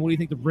reaction? What do you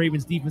think the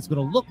Ravens defense is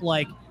going to look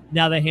like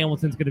now that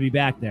Hamilton's going to be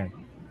back there?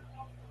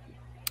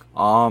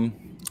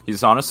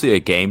 He's honestly a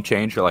game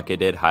changer. Like I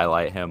did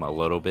highlight him a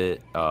little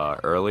bit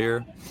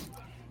earlier,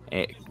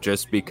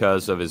 just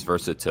because of his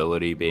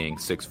versatility being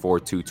 6'4",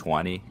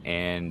 220,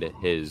 and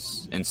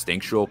his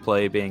instinctual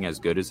play being as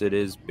good as it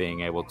is,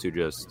 being able to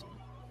just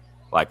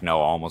know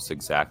almost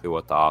exactly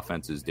what the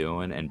offense is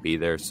doing and be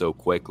there so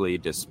quickly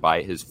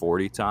despite his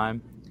 40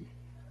 time.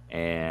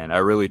 And I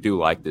really do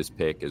like this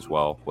pick as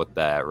well with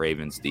that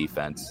Ravens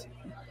defense.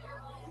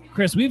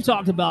 Chris, we've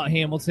talked about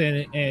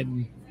Hamilton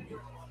and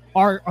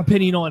our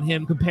opinion on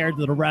him compared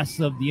to the rest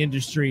of the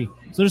industry.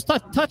 So just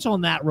touch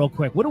on that real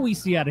quick. What do we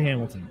see out of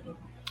Hamilton?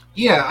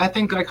 Yeah, I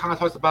think I kind of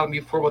talked about him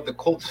before with the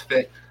Colts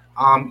fit.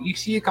 You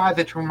see a guy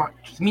that to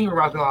me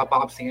reminds me a lot of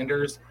Bob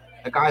Sanders,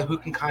 a guy who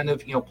can kind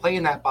of play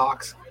in that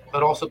box,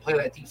 but also play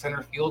that deep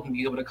center field and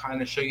be able to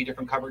kind of show you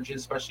different coverages,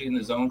 especially in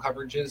the zone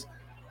coverages.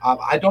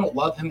 I don't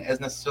love him as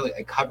necessarily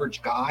a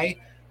coverage guy.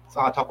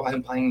 So I talk about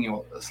him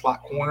playing, a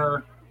slot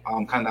corner,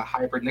 kind of that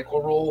hybrid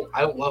nickel role.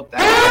 I don't love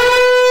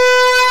that.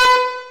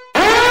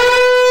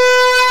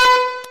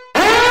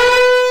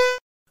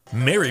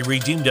 Mary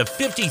redeemed a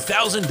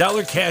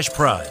 $50,000 cash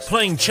prize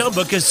playing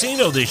Chumba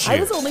Casino this year. I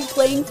was only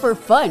playing for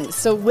fun,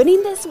 so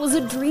winning this was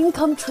a dream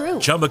come true.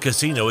 Chumba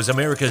Casino is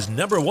America's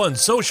 #1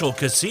 social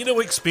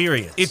casino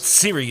experience. It's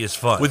serious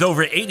fun. With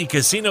over 80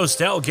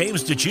 casino-style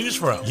games to choose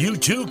from, you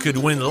too could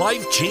win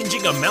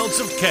life-changing amounts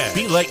of cash.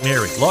 Be like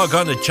Mary. Log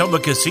on to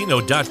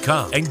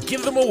ChumbaCasino.com and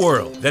give them a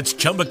whirl. That's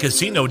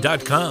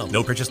ChumbaCasino.com.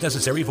 No purchase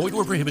necessary. Void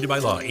where prohibited by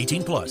law.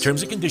 18+.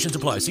 Terms and conditions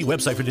apply. See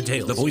website for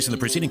details. The voice in the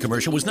preceding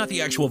commercial was not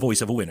the actual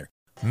voice of a winner.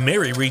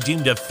 Mary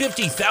redeemed a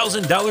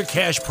 $50,000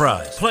 cash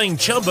prize playing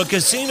Chumba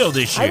Casino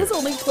this year. I was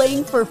only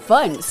playing for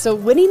fun, so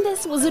winning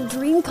this was a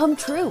dream come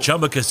true.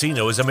 Chumba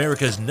Casino is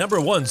America's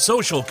 #1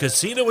 social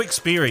casino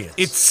experience.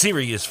 It's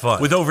serious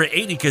fun. With over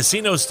 80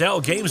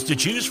 casino-style games to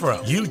choose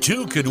from, you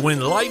too could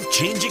win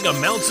life-changing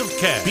amounts of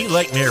cash. Be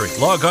like Mary.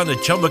 Log on to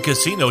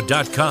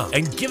ChumbaCasino.com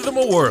and give them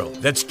a whirl.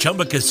 That's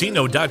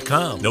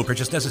ChumbaCasino.com. No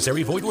purchase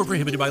necessary. Void where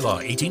prohibited by law.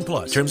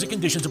 18+. Terms and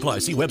conditions apply.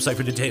 See website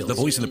for details. The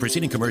voice in the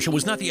preceding commercial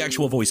was not the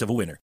actual voice of a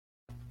winner.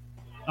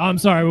 I'm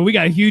sorry, but we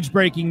got huge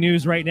breaking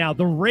news right now.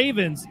 The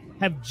Ravens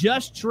have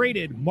just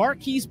traded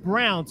Marquise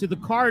Brown to the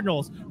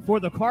Cardinals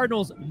for the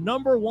Cardinals'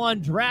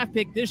 #1 draft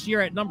pick this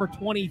year at number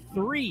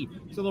 23.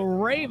 So the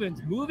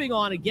Ravens moving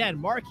on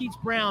again. Marquise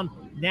Brown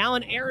now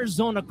an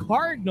Arizona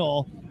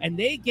Cardinal, and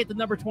they get the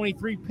number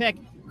 23 pick.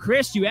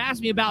 Chris, you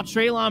asked me about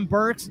Treylon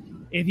Burks.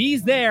 If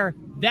he's there,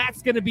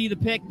 that's going to be the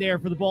pick there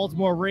for the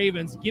Baltimore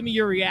Ravens. Give me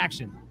your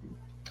reaction.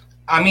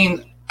 I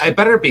mean, I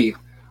better be.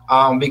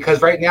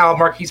 Because right now,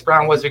 Marquise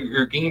Brown was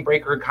your game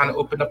breaker, kind of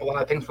opened up a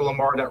lot of things for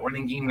Lamar, that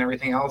running game and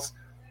everything else.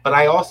 But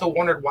I also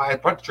wondered why I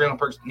brought Treylon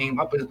Burks' name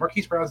up. Because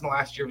Marquise Brown's in the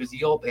last year of his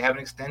deal. They haven't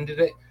extended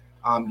it.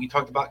 You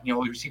talked about,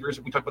 receivers.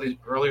 We talked about this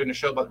earlier in the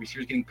show about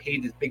receivers getting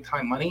paid this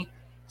big-time money.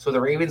 So the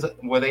Ravens,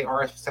 where they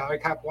are salary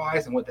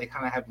cap-wise and what they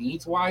kind of have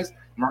needs-wise,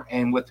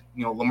 and with,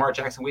 Lamar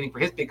Jackson waiting for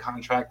his big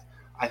contract,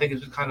 I think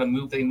it's the kind of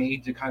move they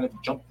made to kind of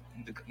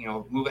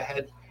move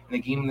ahead in the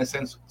game in the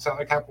sense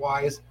salary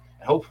cap-wise,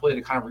 and hopefully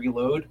to kind of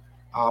reload.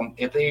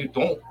 If they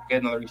don't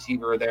get another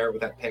receiver there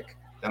with that pick,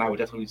 then I would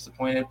definitely be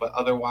disappointed. But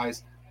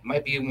otherwise, it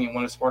might be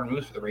one of the smarter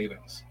moves for the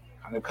Ravens.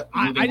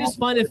 I just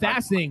find it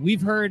fascinating.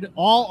 We've heard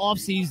all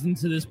offseason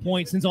to this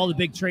point, since all the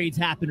big trades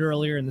happened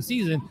earlier in the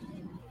season,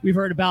 we've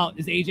heard about,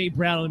 is A.J.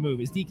 Brown on the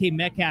move? Is DK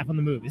Metcalf on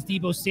the move? Is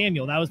Deebo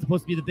Samuel? That was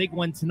supposed to be the big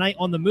one tonight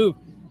on the move.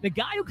 The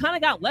guy who kind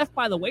of got left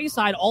by the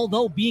wayside,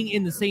 although being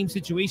in the same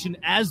situation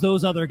as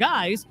those other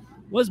guys,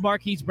 was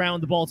Marquise Brown,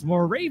 the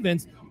Baltimore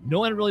Ravens. No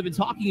one had really been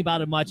talking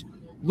about it much.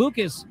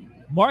 Lucas,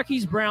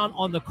 Marquise Brown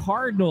on the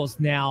Cardinals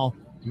now.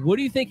 What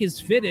do you think his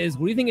fit is?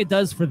 What do you think it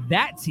does for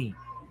that team?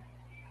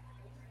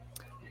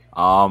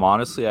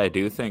 Honestly, I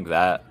do think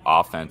that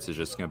offense is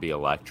just going to be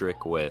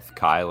electric with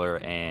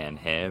Kyler and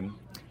him.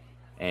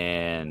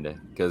 And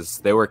because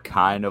they were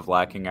kind of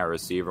lacking at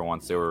receiver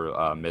once they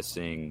were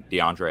missing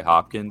DeAndre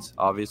Hopkins,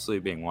 obviously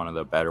being one of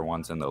the better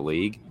ones in the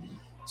league.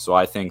 So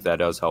I think that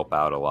does help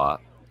out a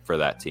lot for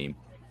that team.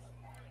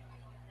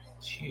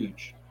 It's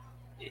huge.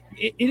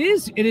 It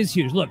is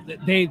huge. Look,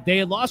 they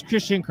had lost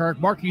Christian Kirk.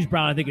 Marquise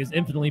Brown, I think, is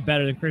infinitely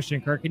better than Christian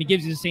Kirk, and he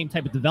gives you the same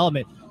type of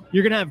development.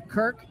 You're going to have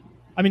you're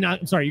going to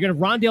have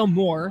Rondale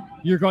Moore.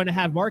 You're going to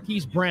have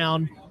Marquise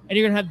Brown, and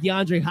you're going to have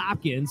DeAndre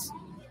Hopkins.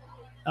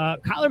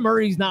 Kyler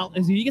Murray's not,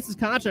 as he gets his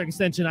contract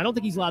extension, I don't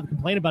think he's allowed to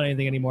complain about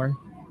anything anymore.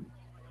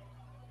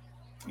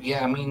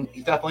 Yeah, I mean, he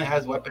definitely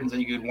has weapons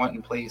that you could want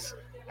in place.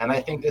 And I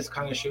think this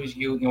kind of shows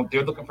you,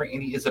 they're looking for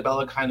Andy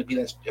Isabella kind of be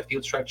that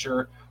field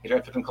stretcher. They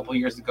drafted him a couple of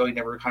years ago. He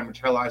never kind of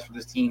materialized for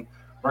this team.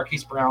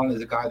 Marquise Brown is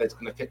a guy that's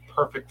going to fit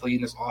perfectly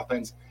in this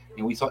offense.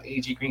 And we saw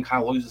A.J. Green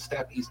kind of lose a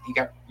step. He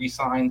got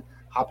re-signed.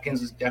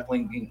 Hopkins is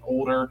definitely getting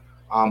older.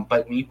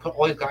 But when you put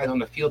all these guys on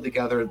the field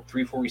together,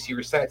 3-4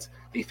 receiver sets,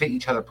 they fit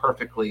each other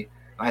perfectly.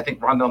 And I think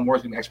Rondale Moore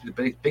is going to actually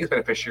be the biggest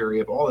beneficiary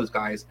of all those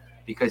guys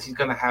because he's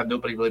going to have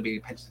nobody really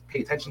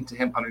pay attention to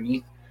him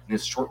underneath in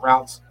his short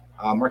routes.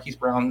 Marquise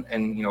Brown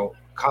and,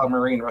 Kyler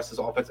Murray and the rest of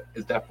his offense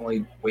is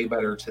definitely way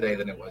better today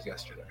than it was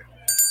yesterday.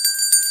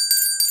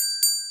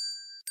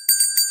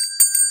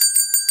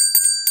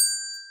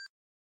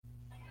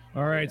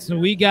 All right, so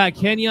we got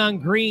Kenyon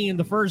Green,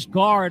 the first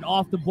guard,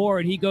 off the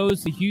board. He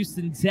goes to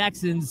Houston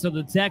Texans. So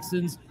the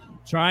Texans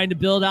trying to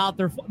build out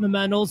their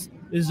fundamentals.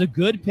 This is a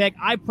good pick.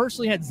 I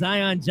personally had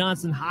Zion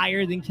Johnson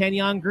higher than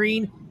Kenyon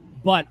Green,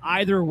 but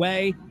either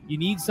way, you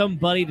need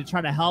somebody to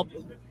try to help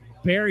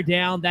bear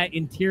down that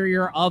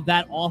interior of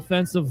that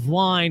offensive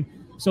line.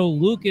 So,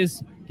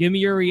 Lucas, give me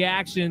your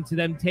reaction to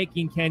them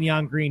taking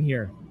Kenyon Green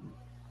here.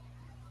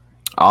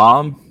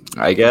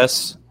 I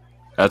guess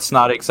that's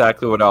not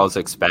exactly what I was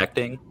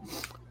expecting,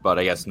 but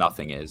I guess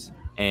nothing is.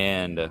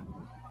 And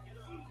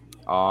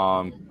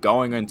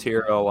going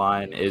interior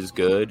line is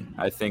good,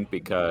 I think,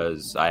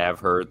 because I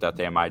have heard that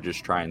they might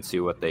just try and see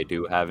what they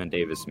do have in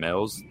Davis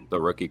Mills, the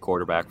rookie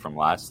quarterback from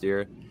last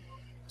year.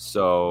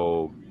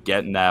 So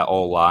getting that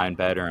O-line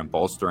better and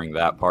bolstering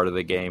that part of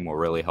the game will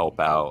really help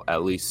out,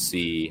 at least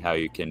see how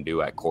you can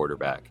do at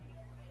quarterback.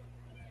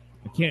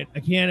 I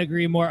can't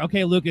agree more.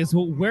 Okay, Lucas,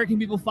 where can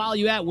people follow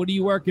you at? What are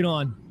you working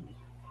on?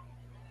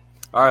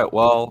 All right,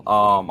 well,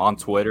 on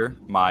Twitter,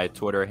 my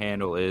Twitter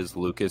handle is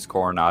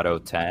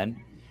LucasCoronado10,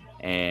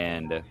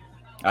 and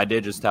I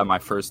did just have my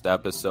first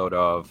episode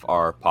of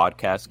our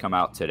podcast come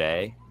out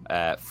today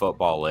at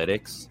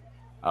Footballytics.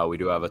 We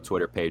do have a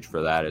Twitter page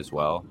for that as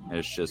well.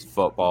 It's just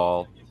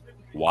Football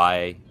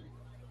YTIC.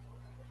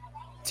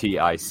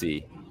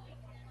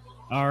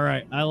 All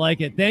right, I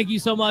like it. Thank you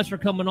so much for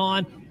coming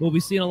on. We'll be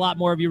seeing a lot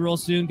more of you real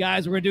soon.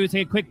 Guys, we're going to do is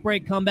take a quick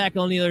break, come back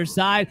on the other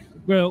side.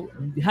 We're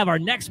going to have our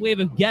next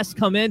wave of guests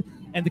come in,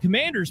 and the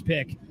Commanders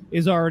pick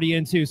is already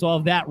in too. So I'll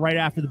have that right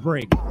after the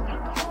break.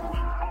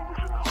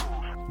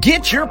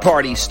 Get your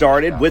party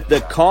started with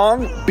the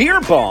Kong Beer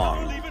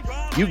Bong.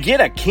 You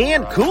get a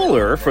can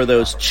cooler for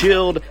those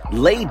chilled,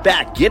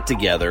 laid-back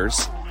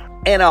get-togethers,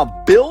 and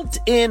a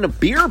built-in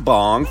beer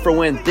bong for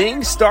when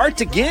things start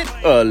to get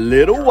a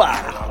little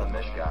wild.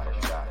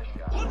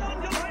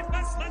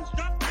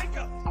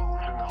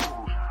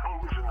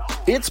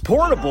 It's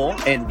portable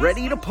and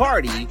ready to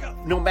party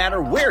no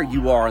matter where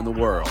you are in the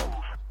world.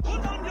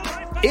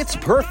 It's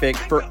perfect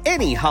for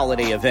any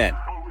holiday event.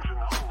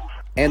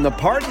 And the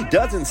party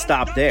doesn't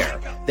stop there.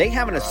 They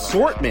have an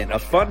assortment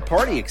of fun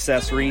party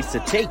accessories to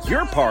take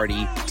your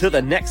party to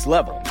the next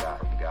level.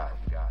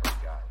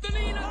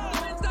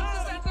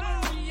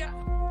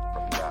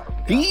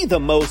 Be the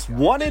most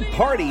wanted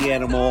party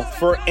animal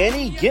for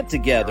any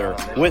get-together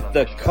with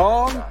the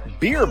Kong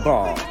Beer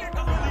Bong.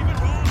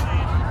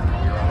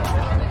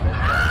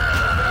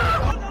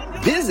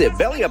 Visit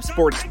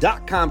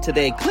BellyUpSports.com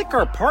today. Click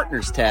our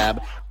Partners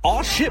tab.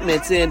 All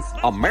shipments in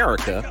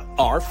America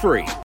are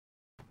free.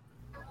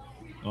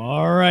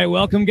 All right,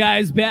 welcome,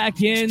 guys,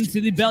 back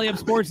into the Belly Up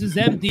Sports'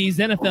 Empties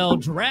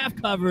NFL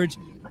draft coverage.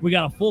 We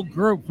got a full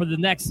group for the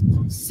next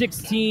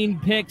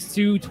 16 picks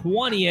to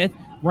 20th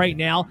right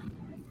now.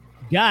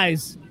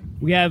 Guys,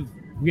 we have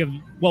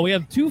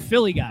two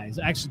Philly guys,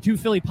 actually 2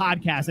 Philly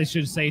podcasts, I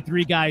should say,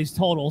 3 guys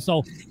total.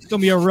 So it's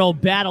going to be a real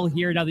battle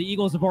here. Now, the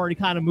Eagles have already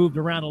kind of moved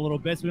around a little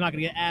bit, so we're not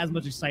going to get as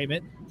much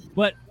excitement.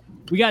 But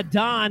we got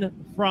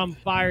Don from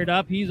Fired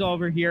Up. He's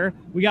over here.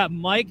 We got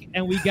Mike,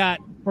 and we got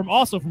from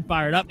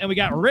Fired Up, and we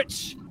got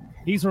Rich.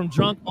 He's from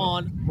Drunk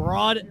on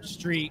Broad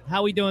Street.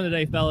 How we doing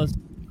today, fellas?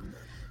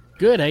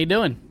 Good. How you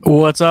doing?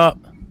 What's up?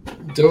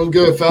 Doing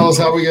good, fellas.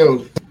 How we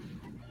go?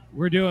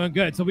 We're doing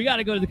good. So we got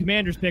to go to the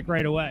Commanders pick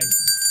right away.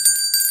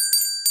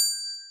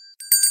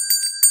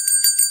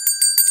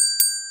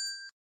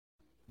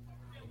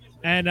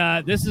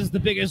 And this is the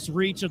biggest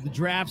reach of the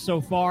draft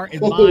so far, in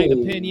my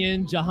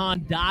opinion.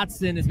 Jahan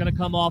Dotson is going to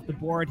come off the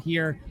board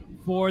here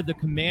for the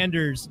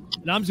Commanders.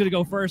 And I'm just going to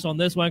go first on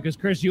this one because,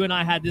 Chris, you and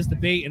I had this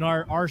debate in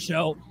our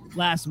show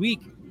last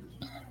week.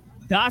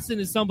 Dotson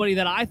is somebody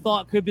that I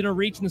thought could have been a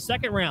reach in the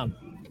second round.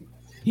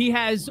 He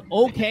has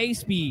okay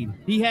speed.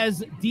 He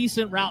has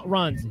decent route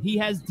runs. He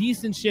has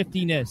decent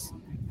shiftiness.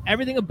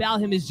 Everything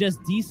about him is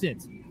just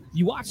decent.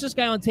 You watch this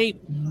guy on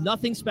tape,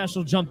 nothing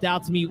special jumped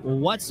out to me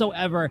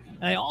whatsoever.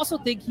 And I also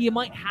think he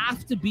might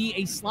have to be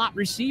a slot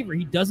receiver.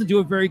 He doesn't do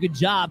a very good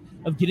job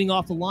of getting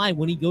off the line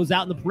when he goes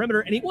out in the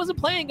perimeter. And he wasn't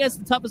playing against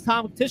the toughest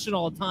competition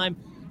all the time,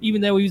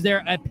 even though he was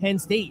there at Penn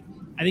State.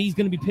 I think he's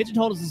going to be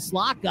pigeonholed as a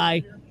slot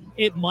guy.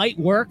 It might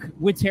work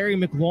with Terry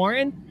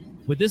McLaurin,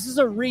 but this is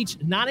a reach,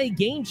 not a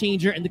game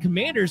changer. And the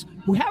Commanders,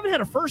 who haven't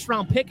had a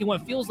first-round pick in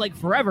what feels like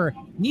forever,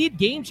 need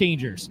game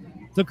changers.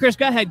 So, Chris,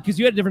 go ahead, because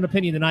you had a different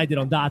opinion than I did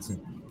on Dotson.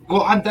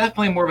 Well, I'm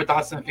definitely more of a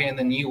Dotson fan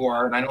than you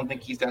are, and I don't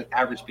think he's got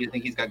average speed. I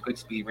think he's got good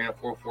speed. Ran a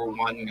 4.41,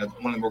 one of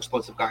the more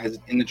explosive guys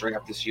in the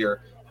draft this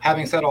year.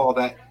 Having said all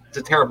that, it's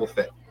a terrible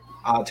fit.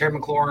 Terry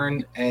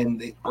McLaurin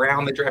and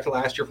Brown, they drafted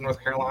last year from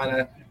North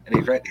Carolina,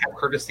 and they have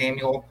Curtis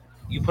Samuel.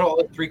 You put all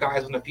the three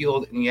guys on the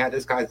field, and you add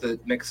this guy to the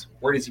mix.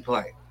 Where does he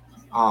play?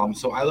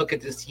 So I look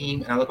at this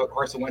team, and I look at what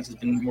Carson Wentz has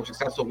been more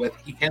successful with.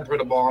 He can throw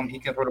the ball. He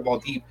can throw the ball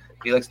deep.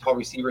 He likes tall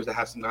receivers that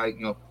have some guy,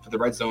 for the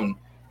red zone.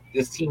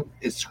 This team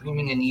is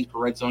screaming in need for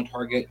red zone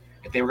target.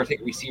 If they were going to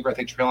take a receiver, I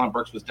think Treylon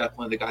Burks was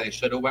definitely the guy they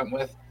should have went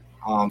with.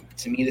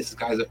 To me, this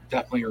guy's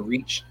definitely a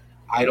reach.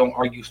 I don't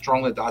argue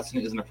strongly that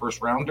Dotson isn't a first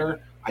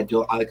rounder. I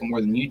like him more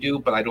than you do,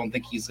 but I don't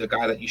think he's a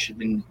guy that you should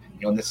be,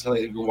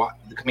 necessarily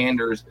the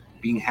Commanders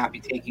being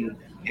happy taking.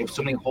 They have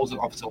so many holes in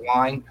the offensive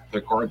line.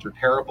 Their guards are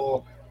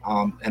terrible,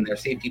 and their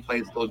safety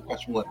plays those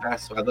questionable at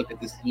best. So I look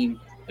at this team.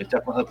 There's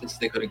definitely other places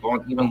they could have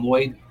gone. Even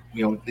Lloyd.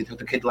 They took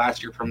the kid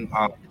last year from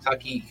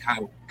Kentucky, he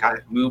kind of got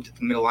moved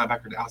from middle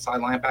linebacker to outside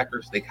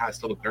linebacker, so they kind of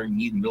still look very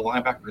neat in middle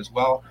linebacker as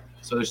well.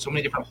 So there's so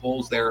many different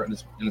holes there in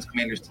this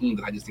Commanders team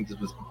that I just think this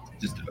was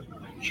just a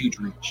huge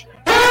reach.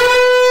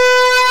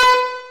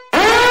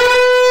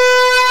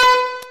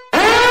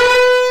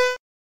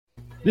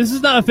 This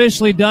is not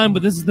officially done,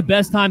 but this is the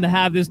best time to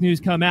have this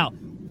news come out.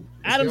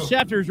 Adam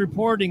Schefter is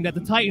reporting that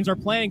the Titans are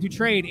planning to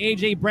trade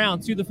A.J. Brown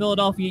to the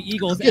Philadelphia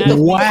Eagles.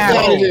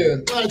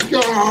 Let's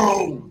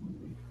go!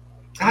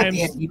 I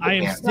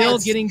am still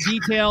getting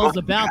details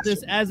about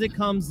this as it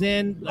comes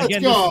in.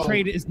 Again, this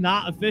trade is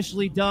not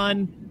officially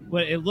done,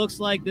 but it looks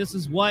like this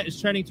is what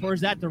is trending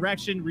towards that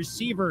direction.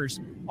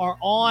 Receivers are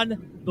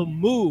on the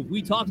move.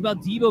 We talked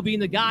about Debo being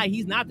the guy.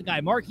 He's not the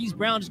guy. Marquise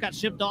Brown just got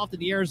shipped off to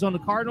the Arizona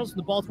Cardinals from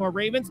the Baltimore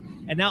Ravens,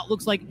 and now it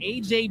looks like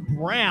A.J.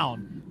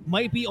 Brown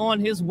might be on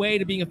his way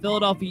to being a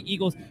Philadelphia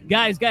Eagles.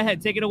 Guys, go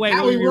ahead. Take it away.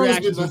 Howie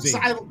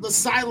Roseman, the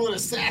silent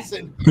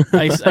assassin.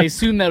 I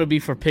assume that would be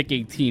for pick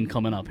 18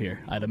 coming up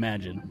here, I'd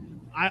imagine.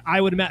 I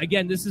would imagine.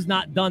 Again, this is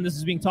not done. This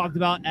is being talked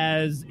about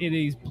as it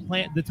is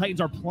the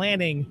Titans are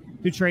planning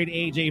to trade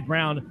A.J.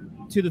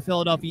 Brown to the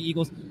Philadelphia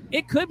Eagles.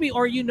 It could be,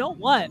 or you know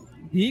what?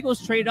 The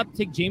Eagles traded up to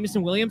take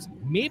Jameson Williams.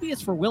 Maybe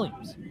it's for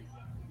Williams.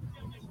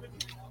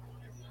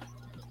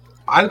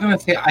 I was going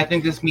to say, I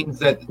think this means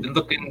that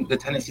the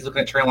Tennessee's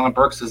looking at Treylon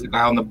Burks as a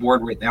guy on the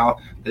board right now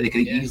that they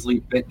could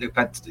easily fit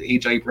that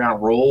A.J. Brown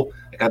role.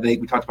 Like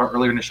we talked about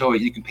earlier in the show,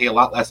 you can pay a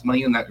lot less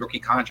money in that rookie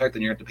contract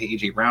than you're going to pay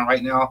A.J. Brown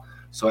right now.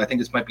 So I think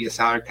this might be a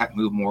salary cap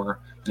move more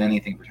than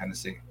anything for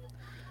Tennessee.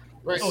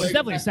 Right. Oh, it's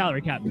definitely a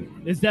salary cap move.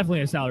 It's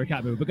definitely a salary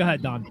cap move. But go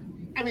ahead,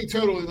 Don. I mean,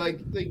 totally.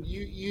 Like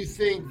you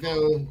think,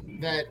 though,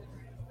 that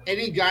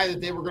any guy that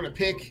they were going to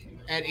pick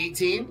at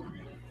 18,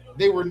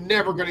 they were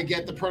never going to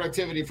get the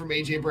productivity from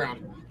A.J.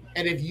 Brown.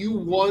 And if you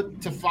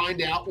want to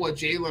find out what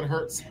Jalen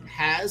Hurts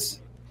has,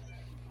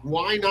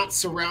 why not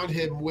surround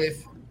him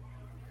with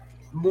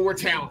more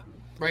talent,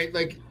 right?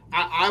 Like,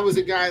 I was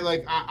a guy,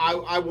 like,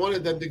 I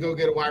wanted them to go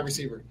get a wide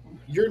receiver.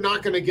 You're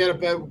not going to get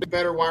a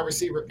better wide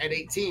receiver at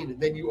 18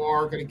 than you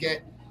are going to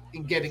get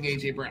in getting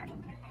A.J.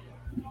 Brown.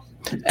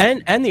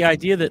 And the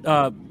idea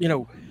that,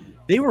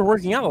 they were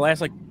working out the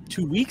last,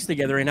 2 weeks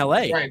together in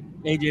L.A., right?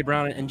 A.J.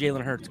 Brown and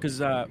Jalen Hurts,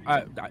 because no,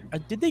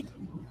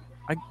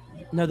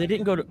 they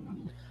didn't go to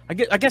 – I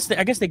guess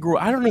they grew –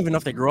 I don't even know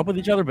if they grew up with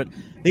each other, but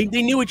they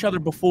knew each other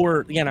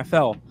before the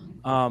NFL.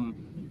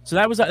 So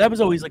that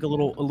was always like a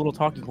little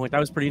talking point. That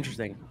was pretty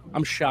interesting.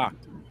 I'm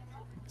shocked.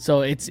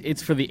 So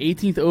it's for the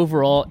 18th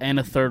overall and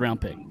a third round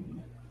pick.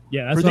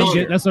 Yeah,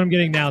 that's what I'm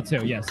getting now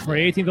too. Yes, for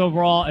 18th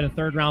overall and a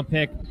third round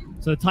pick.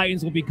 So the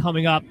Titans will be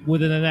coming up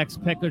within the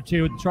next pick or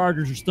two. The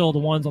Chargers are still the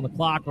ones on the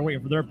clock. We're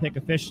waiting for their pick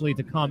officially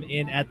to come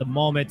in at the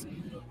moment.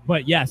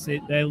 But yes,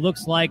 it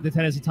looks like the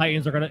Tennessee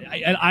Titans are going to.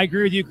 I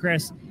agree with you,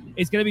 Chris.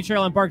 It's going to be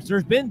Treylon Burks.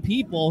 There's been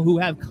people who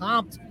have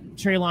comped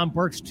Treylon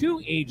Burks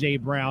to A.J.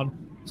 Brown.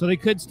 So they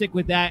could stick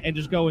with that and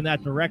just go in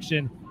that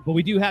direction. But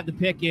we do have the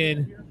pick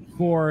in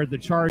for the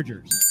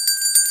Chargers.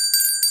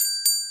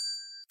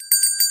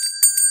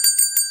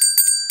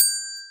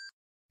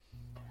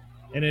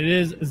 And it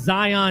is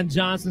Zion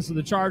Johnson. So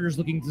the Chargers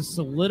looking to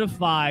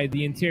solidify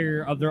the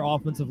interior of their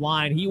offensive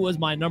line. He was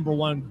my number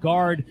one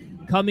guard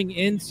coming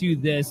into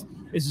this.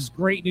 This is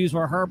great news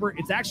for Herbert.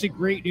 It's actually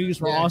great news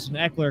for Austin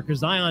Eckler because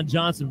Zion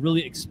Johnson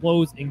really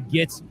explodes and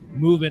gets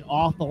moving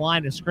off the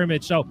line of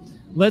scrimmage. So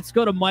let's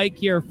go to Mike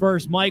here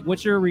first. Mike,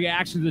 what's your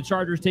reaction to the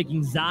Chargers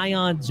taking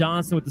Zion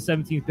Johnson with the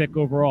 17th pick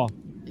overall?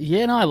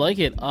 Yeah, no, I like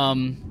it.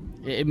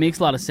 it makes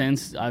a lot of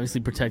sense.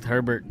 Obviously, protect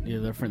Herbert,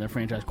 their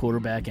franchise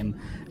quarterback, and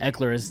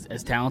Eckler,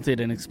 as talented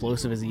and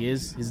explosive as he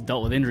is, he's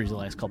dealt with injuries the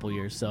last couple of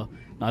years. So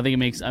no, I think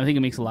it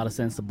makes a lot of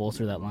sense to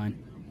bolster that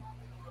line.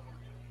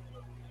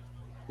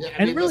 Yeah,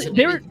 I mean, really,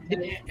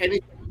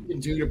 anything you can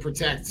do to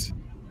protect,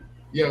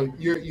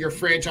 your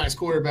franchise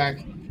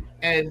quarterback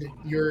and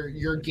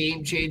your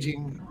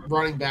game-changing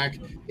running back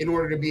in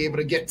order to be able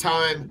to get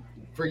time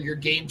for your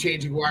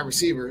game-changing wide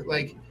receiver,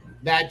 like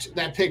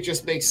that pick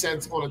just makes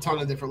sense on a ton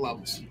of different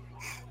levels.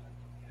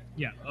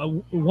 Yeah,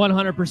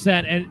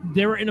 100%. And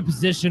they were in a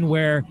position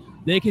where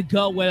they could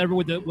go whatever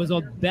was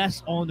the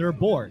best on their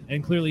board.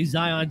 And clearly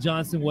Zion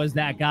Johnson was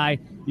that guy.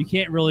 You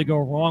can't really go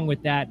wrong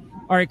with that.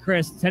 All right,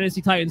 Chris,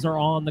 Tennessee Titans are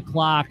on the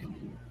clock.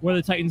 What are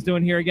the Titans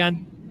doing here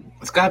again?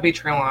 It's got to be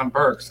Treylon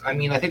Burks. I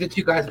mean, I think the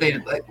two guys they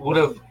would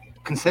have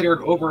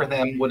considered over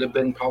them would have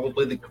been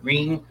probably the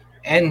Green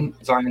and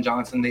Zion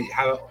Johnson. They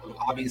have an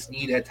obvious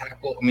need at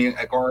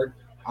guard.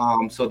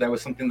 So that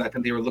was something that I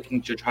think they were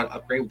looking to try to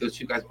upgrade with those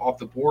two guys off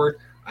the board.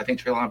 I think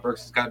Treylon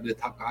Burks has got to be the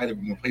top guy. They're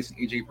replacing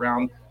A.J.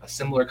 Brown, a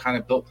similar kind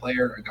of built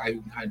player, a guy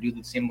who can kind of do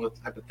the same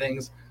type of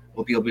things.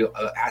 Will be able to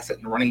be an asset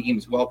in the running game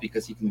as well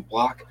because he can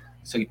block.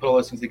 So you put all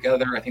those things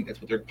together, I think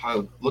that's what they're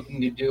probably looking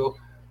to do.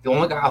 The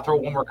only guy I'll throw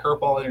one more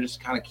curveball in and just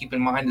kind of keep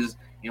in mind is,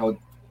 you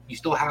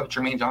still have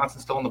Jermaine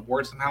Johnson still on the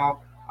board somehow.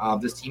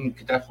 This team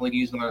could definitely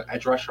use another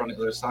edge rusher on the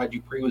other side.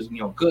 Dupree was,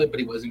 good, but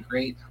he wasn't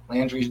great.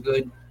 Landry's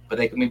good, but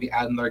they could maybe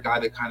add another guy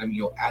that kind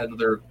of, add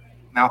another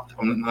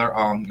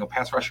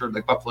pass rusher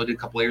like Buffalo did a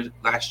couple years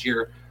last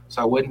year.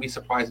 So I wouldn't be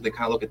surprised if they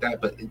kind of look at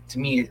that. But to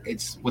me,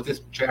 it's with this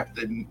draft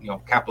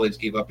that, Capitals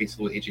just gave up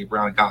basically what A.J.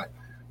 Brown got.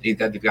 They've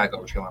got to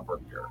go with Treylon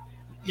Burks here.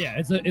 Yeah,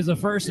 it's a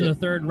first and a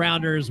third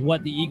rounders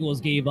what the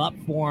Eagles gave up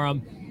for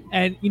him.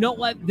 And you know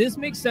what? This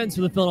makes sense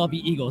for the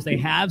Philadelphia Eagles. They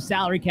have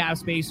salary cap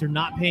space. They're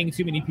not paying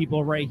too many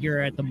people right here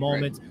at the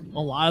moment. Right. A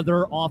lot of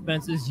their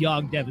offense is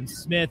young. Devin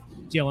Smith,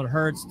 Jalen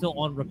Hurts still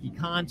on rookie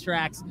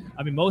contracts.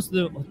 I mean, most of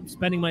the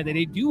spending money that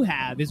they do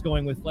have is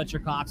going with Fletcher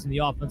Cox and the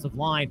offensive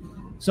line.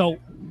 So,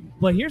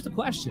 but here's the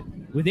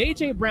question. With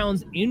A.J.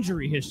 Brown's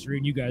injury history,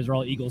 and you guys are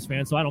all Eagles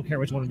fans, so I don't care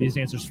which one of these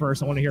answers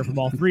first. I want to hear from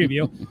all three of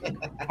you.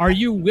 Are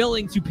you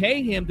willing to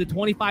pay him the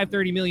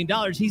 $25-30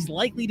 million he's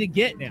likely to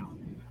get now?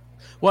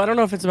 Well, I don't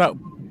know if it's about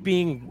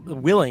being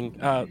willing.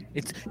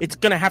 It's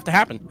going to have to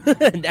happen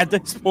at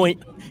this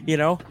point,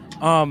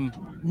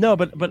 No,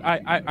 but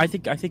I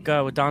think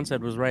what Don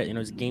said was right.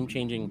 He's a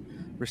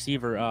game-changing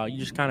receiver. You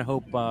just kind of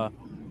hope,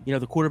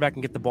 the quarterback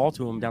can get the ball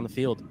to him down the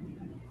field.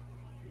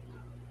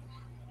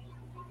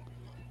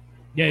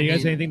 Yeah, you guys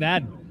have anything to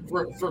add?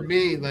 For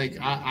me, like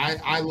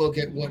I look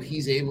at what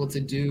he's able to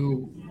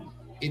do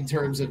in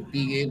terms of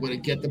being able to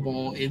get the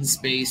ball in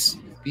space,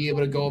 be able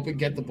to go up and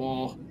get the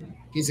ball.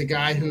 He's a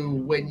guy who,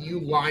 when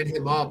you line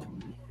him up,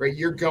 right,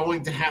 you're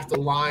going to have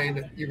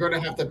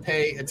to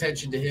pay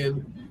attention to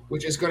him,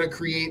 which is going to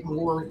create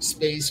more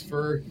space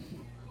for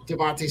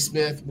Devontae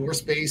Smith, more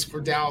space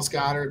for Dallas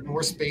Goedert,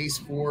 more space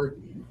for,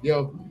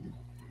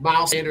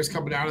 Miles Sanders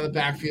coming out of the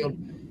backfield.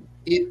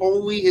 It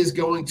only is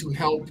going to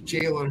help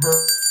Jalen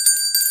Hurts.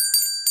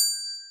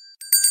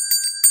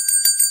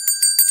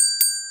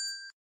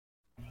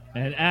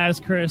 And as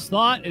Chris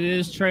thought, it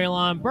is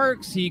Treylon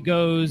Burks. He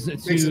goes to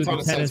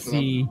the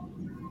Tennessee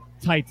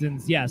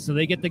Titans. Yeah, so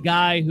they get the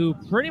guy who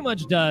pretty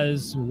much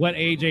does what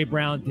A.J.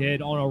 Brown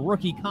did on a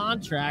rookie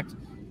contract.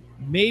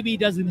 Maybe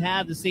doesn't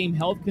have the same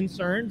health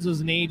concerns as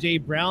an A.J.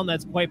 Brown.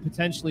 That's quite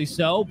potentially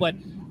so, but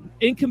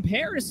in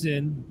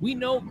comparison, we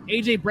know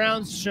A.J.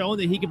 Brown's shown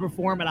that he can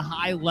perform at a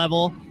high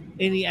level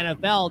in the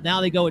NFL.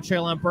 Now they go with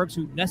Treylon Burks,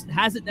 who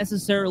hasn't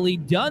necessarily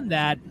done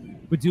that.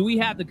 But do we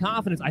have the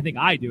confidence? I think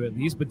I do at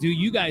least. But do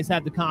you guys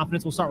have the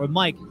confidence? We'll start with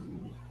Mike,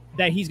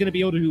 that he's going to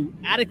be able to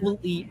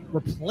adequately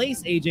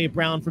replace A.J.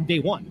 Brown from day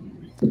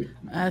one?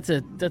 That's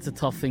a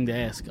tough thing to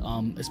ask,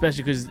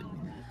 especially because,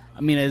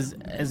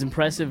 as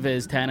impressive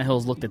as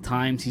Tannehill's looked at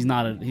times, he's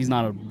not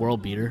a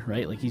world beater,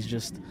 right? Like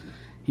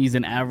he's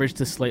an average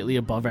to slightly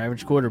above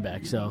average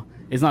quarterback. So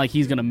it's not like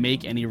he's going to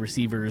make any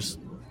receivers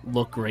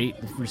look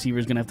great. The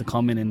receiver's going to have to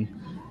come in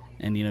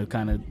and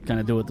kind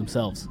of do it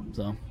themselves.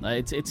 So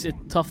it's a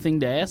tough thing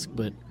to ask,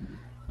 but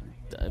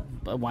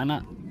why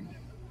not?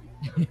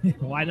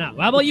 Why not?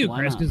 How about you,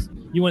 Chris? Because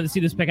you wanted to see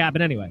this pick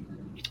happen anyway.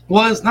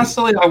 Well, it's not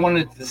necessarily I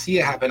wanted to see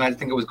it happen. I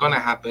think it was going to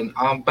happen.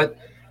 But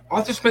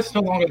Arthur Smith's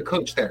no longer the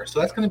coach there, so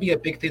that's going to be a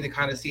big thing to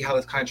kind of see how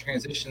this kind of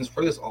transitions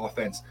for this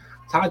offense.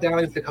 Todd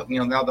Downing is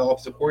now the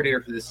offensive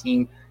coordinator for this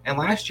team. And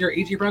last year,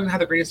 A.J. Brown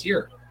had the greatest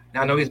year.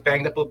 Now, I know he's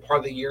banged up a part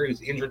of the year. He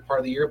was injured part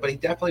of the year, but he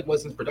definitely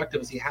wasn't as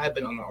productive as he had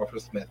been on Arthur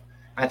Smith.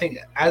 I think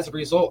as a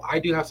result, I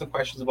do have some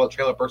questions about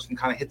Treylon Burks and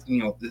kind of hit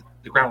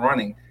the ground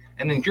running.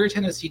 And then if you're a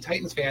Tennessee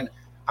Titans fan,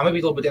 I'm going to be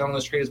a little bit down on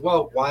this trade as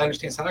well. While I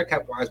understand salary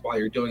cap-wise while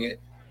you're doing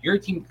it, your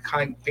team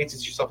kind of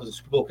fancies yourself as a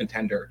Super Bowl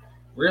contender.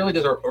 Rarely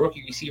does a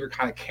rookie receiver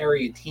kind of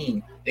carry a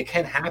team. It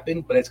can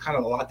happen, but it's kind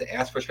of a lot to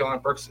ask for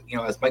Treylon Burks.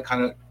 As Mike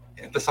kind of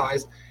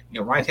emphasized,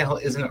 Ryan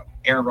Tannehill isn't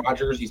Aaron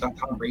Rodgers. He's not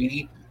Tom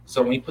Brady.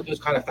 So when you put those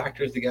kind of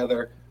factors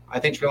together, I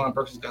think Treylon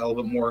Burks has got a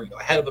little bit more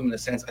ahead of him in a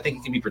sense. I think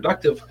he can be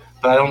productive,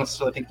 but I don't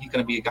necessarily think he's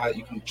going to be a guy that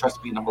you can trust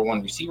to be number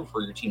one receiver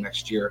for your team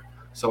next year.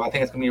 So I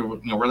think it's going to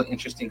be really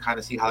interesting kind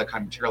of see how that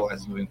kind of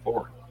materializes moving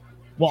forward.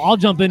 Well, I'll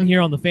jump in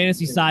here on the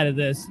fantasy side of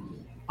this.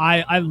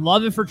 I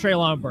love it for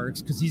Treylon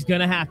Burks because he's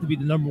going to have to be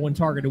the number one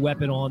targeted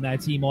weapon on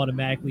that team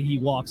automatically. He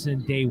walks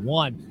in day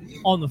one.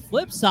 On the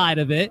flip side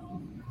of it,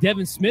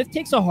 Devin Smith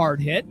takes a hard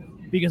hit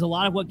because a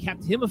lot of what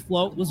kept him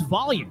afloat was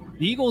volume.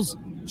 The Eagles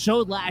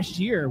showed last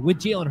year with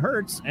Jalen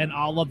Hurts, and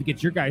I'll love to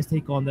get your guys'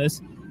 take on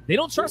this, they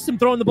don't trust him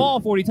throwing the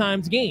ball 40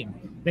 times a game.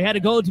 They had to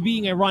go to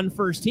being a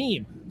run-first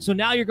team. So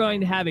now you're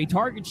going to have a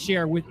target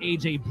share with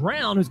A.J.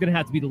 Brown, who's going to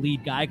have to be the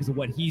lead guy because of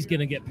what he's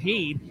going to get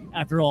paid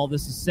after all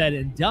this is said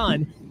and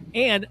done,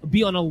 and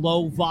be on a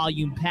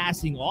low-volume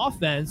passing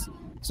offense.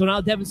 So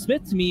now Devin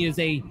Smith, to me, is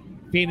a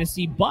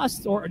fantasy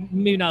bust, or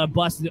maybe not a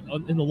bust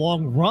in the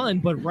long run,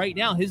 but right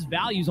now his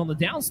value's on the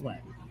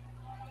downslide.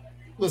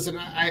 Listen,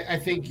 I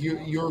think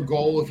your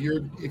goal, if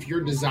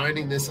you're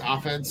designing this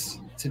offense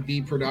to be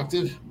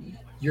productive,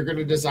 you're going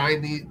to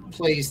design the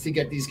plays to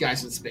get these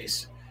guys in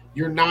space.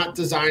 You're not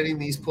designing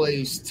these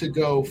plays to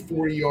go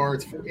 40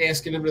 yards,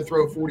 asking him to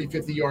throw 40,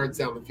 50 yards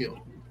down the field.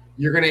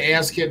 You're going to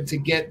ask him to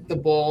get the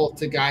ball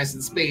to guys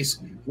in space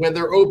when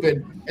they're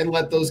open and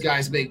let those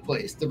guys make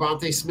plays.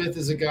 Devontae Smith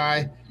is a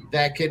guy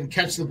that can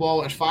catch the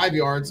ball at 5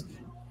 yards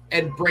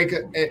and break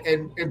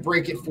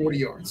it 40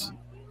 yards,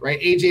 right?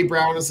 A.J.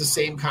 Brown is the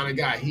same kind of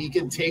guy. He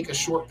can take a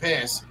short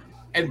pass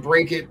and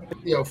break it,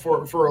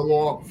 for a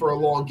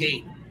long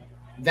gain.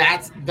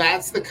 That's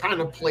the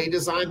kind of play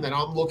design that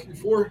I'm looking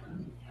for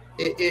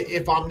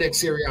if I'm Nick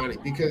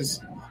Sirianni, because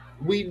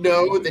we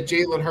know that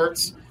Jalen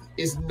Hurts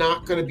is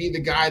not going to be the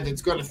guy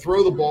that's going to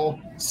throw the ball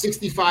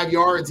 65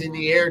 yards in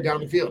the air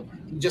down the field.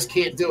 He just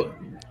can't do it.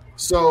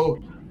 So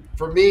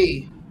for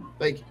me,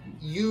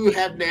 you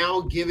have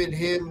now given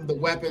him the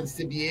weapons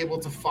to be able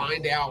to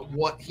find out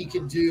what he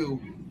can do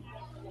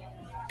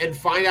and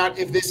find out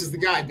if this is the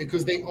guy,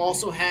 because they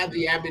also have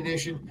the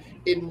ammunition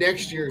in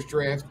next year's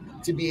draft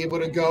to be able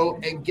to go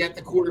and get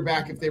the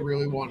quarterback if they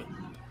really want it.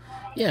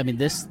 Yeah, I mean,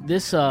 this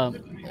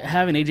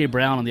having A.J.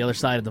 Brown on the other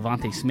side of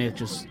Devontae Smith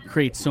just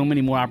creates so many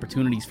more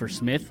opportunities for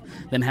Smith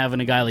than having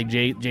a guy like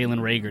Jalen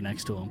Reagor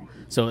next to him.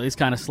 So this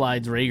kind of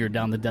slides Reagor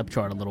down the depth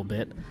chart a little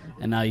bit,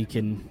 and now you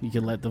can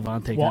let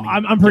Devontae. Well,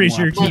 I'm pretty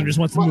sure your team just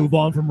wants to move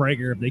on from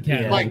Reagor if they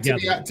can. Yeah. Mike,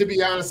 to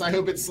be honest, I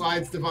hope it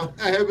slides Jalen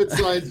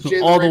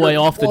all the Reagor way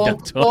off the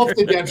depth chart. Off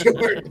the depth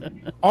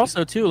chart.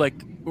 Also, too,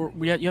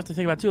 you have to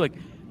think about too,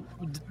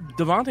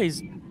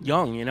 Devontae's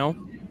young,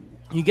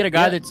 You get a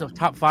guy that's a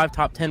top 5,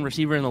 top 10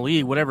 receiver in the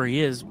league, whatever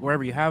he is,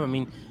 wherever you have him. I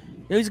mean,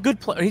 he's a good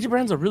player. A.J.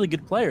 Brown's a really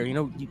good player.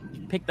 You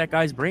pick that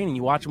guy's brain and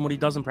you watch him what he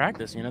does in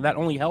practice. That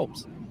only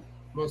helps.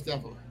 Most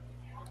definitely.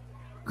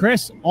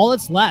 Chris, all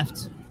that's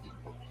left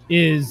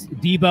is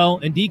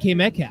Debo and DK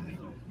Metcalf.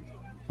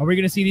 Are we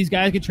going to see these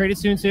guys get traded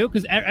soon too?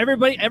 Because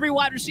every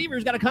wide receiver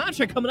who's got a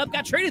contract coming up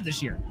got traded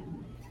this year.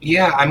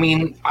 Yeah, I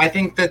mean, I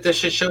think that this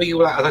should show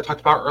you, as I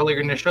talked about earlier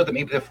in the show, that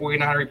maybe the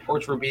 49er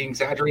reports were being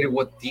exaggerated,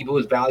 what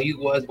Debo's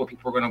value was, what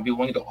people were going to be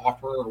willing to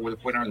offer, or what the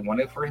 49ers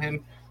wanted for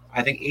him.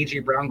 I think A.J.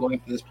 Brown going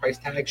for this price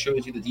tag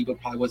shows you that Debo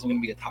probably wasn't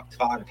going to be a top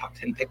 5 or top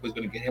 10 pick was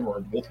going to get him,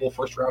 or multiple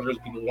first-rounders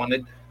people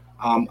wanted.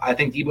 I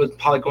think Debo's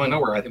probably going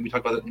nowhere. I think we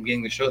talked about it at the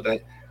beginning of the show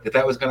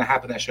that was going to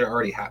happen. That should have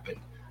already happened.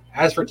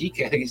 As for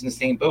DK, I think he's in the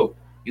same boat.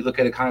 You look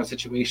at a kind of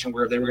situation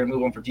where if they were going to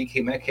move on for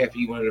DK Metcalf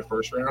and you wanted a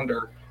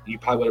first-rounder, you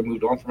probably would have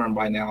moved on from him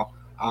by now.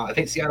 I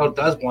think Seattle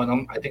does want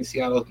him. I think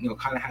Seattle,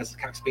 kind of has the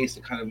cap space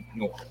to kind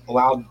of,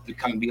 allow to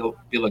kind of be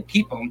able to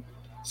keep him.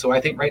 So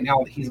I think right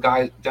now these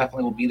guys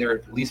definitely will be there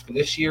at least for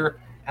this year.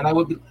 And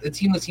the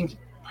team that seems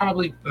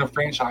probably going to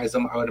franchise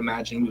them, I would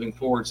imagine, moving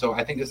forward. So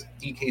I think this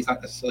DK is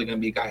not necessarily going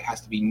to be a guy who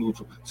has to be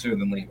moved sooner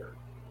than later.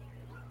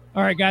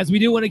 All right, guys, we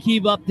do want to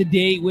keep up to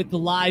date with the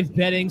live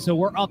betting. So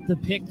we're up to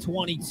pick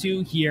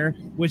 22 here,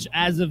 which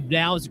as of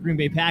now is the Green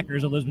Bay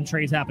Packers, although there's been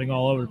trades happening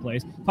all over the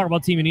place. Talk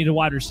about a team who needs a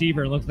wide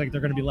receiver. It looks like they're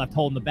going to be left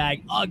holding the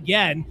bag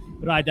again,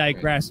 but I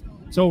digress.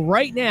 So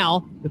right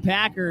now, the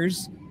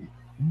Packers,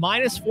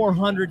 minus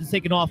 400 to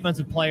take an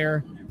offensive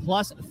player,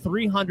 plus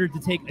 300 to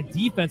take a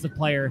defensive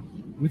player.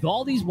 With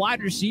all these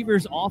wide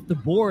receivers off the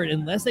board,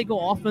 unless they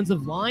go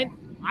offensive line,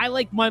 I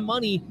like my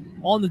money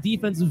on the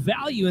defensive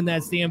value in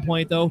that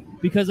standpoint, though,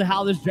 because of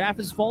how this draft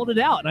is folded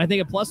out. And I think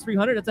at plus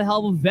 300, that's a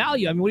hell of a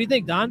value. I mean, what do you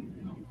think,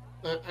 Don?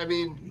 I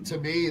mean, to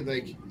me,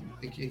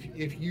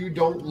 if you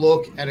don't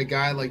look at a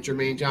guy like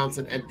Jermaine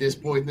Johnson at this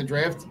point in the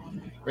draft,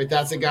 right,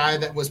 that's a guy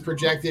that was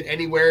projected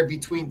anywhere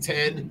between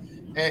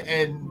 10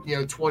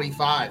 and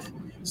 25.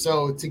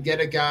 So to get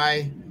a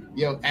guy,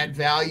 at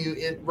value,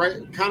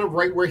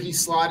 right where he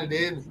slotted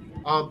in,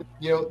 I'm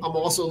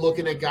also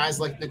looking at guys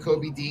like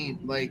Nakobe Dean,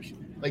 like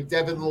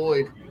Devin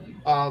Lloyd,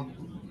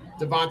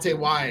 Devontae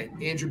Wyatt,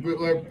 Andrew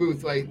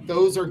Booth.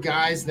 Those are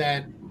guys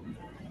that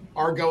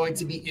are going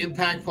to be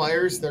impact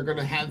players. They're going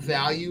to have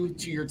value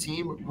to your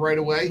team right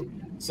away.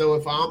 So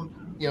if I'm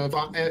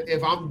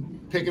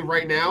picking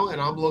right now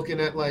and I'm looking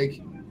at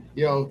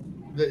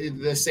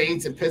the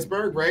Saints and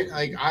Pittsburgh, right?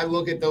 Like I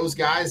look at those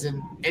guys,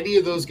 and any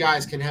of those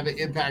guys can have an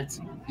impact,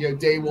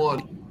 day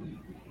one.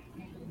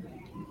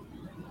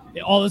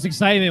 All this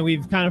excitement,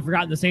 we've kind of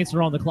forgotten the Saints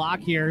are on the clock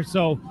here.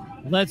 So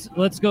let's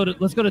go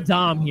to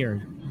Dom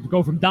here.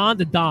 Go from Don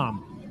to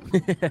Dom.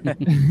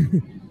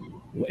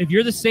 If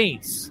you're the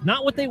Saints,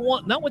 not what they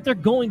want, not what they're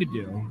going to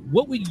do,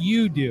 what would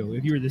you do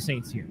if you were the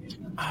Saints here?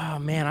 Oh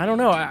man, I don't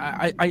know.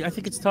 I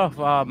think it's tough.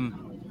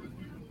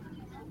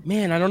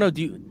 Man, I don't know.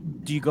 Do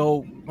you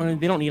go? I mean,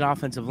 they don't need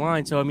offensive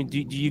line, so I mean, do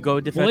you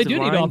go defensive line? Well, they do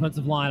need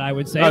offensive line, I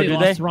would say. Oh, they do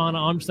lost they? Ron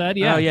Armstead,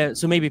 yeah. Oh yeah,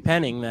 so maybe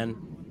Penning then,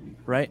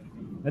 right?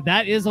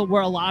 That is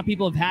where a lot of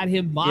people have had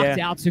him mocked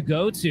out to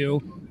go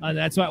to.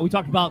 That's why we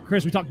talked about,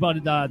 Chris, we talked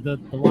about the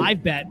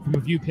live bet from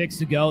a few picks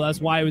ago. That's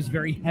why it was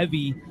very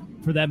heavy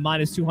for them,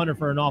 minus 200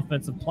 for an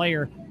offensive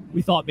player.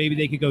 We thought maybe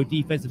they could go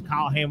defensive.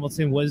 Kyle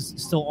Hamilton was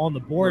still on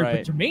the board,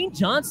 right. But Jermaine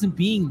Johnson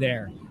being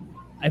there,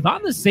 if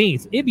I'm the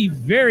Saints, it'd be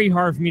very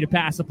hard for me to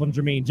pass up on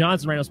Jermaine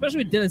Johnson right now, especially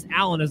with Dennis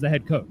Allen as the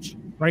head coach.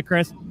 Right,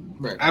 Chris?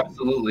 Right.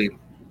 Absolutely.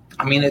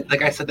 I mean,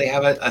 like I said, they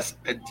have a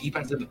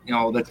defensive,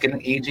 that's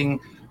getting aging.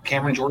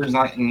 Cameron Jordan's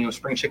not,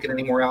 spring chicken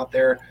anymore out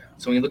there.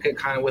 So when you look at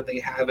kind of what they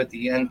have at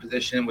the end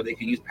position, where they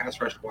can use pass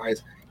rush wise,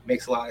 it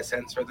makes a lot of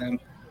sense for them.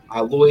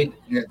 Lloyd,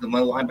 the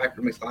linebacker,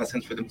 makes a lot of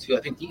sense for them too.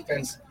 I think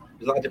defense,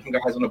 there's a lot of different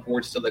guys on the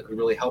board still that could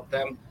really help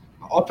them.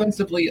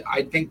 Offensively,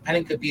 I think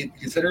Penning could be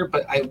considered,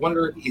 but I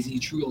wonder, is he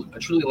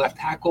truly left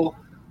tackle?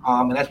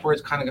 And that's where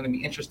it's kind of going to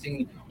be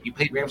interesting. You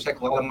pay Ramczyk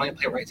a lot of money,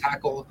 play right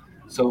tackle.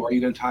 So are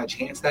you going to try to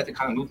chance that to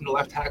kind of move him to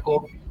left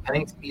tackle?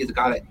 Penning to me is a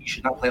guy that you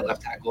should not play at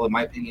left tackle, in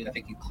my opinion. I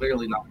think he's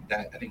clearly not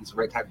that. I think he's a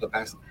right tackle at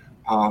best.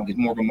 He's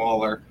more of a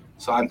mauler.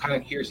 So I'm kind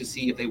of curious to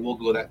see if they will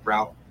go that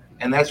route.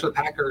 And that's for the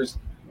Packers.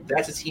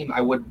 That's a team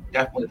I would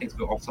definitely think is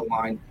going to offensive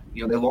line.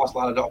 They lost a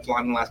lot of offensive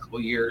line in the last couple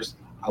of years.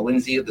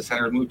 Lindsey at the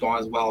center moved on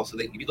as well. So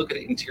if you look at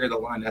the interior of the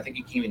line, I think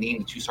you can't even name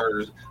the two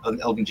starters of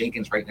Elgin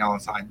Jenkins right now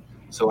inside.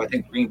 So I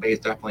think Green Bay is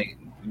definitely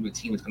a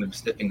team that's going to be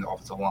sniffing the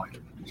offensive line.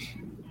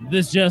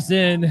 This just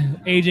in,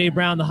 A.J.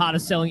 Brown, the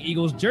hottest selling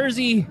Eagles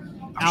jersey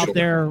out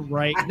there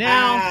right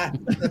now.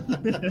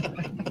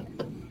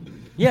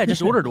 Yeah, I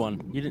just ordered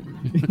one. You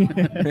didn't.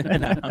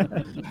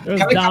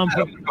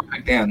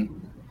 Dan.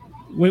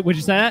 What'd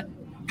you say that?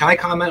 Can I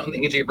comment on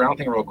the A.J. Brown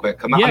thing real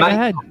quick? I'm not go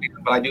ahead.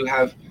 But I do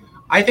have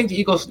 – I think the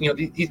Eagles,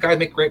 these guys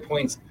make great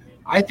points.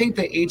 I think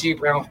that A.J.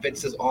 Brown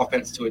fits his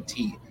offense to a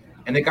T.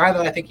 And the guy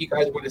that I think you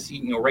guys want to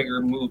see,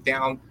 Reagor move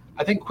down,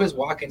 I think Quiz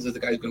Watkins is the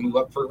guy who's going to move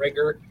up for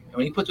Reagor. And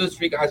when you put those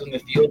three guys on the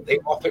field, they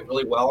all fit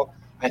really well.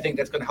 I think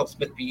that's going to help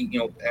Smith be,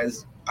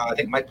 as I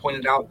think Mike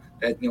pointed out,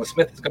 that,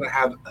 Smith is going to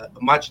have a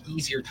much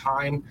easier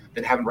time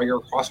than having Reagor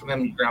across from him.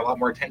 You're going to have a lot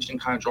more attention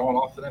kind of drawn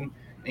off of them.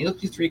 And you look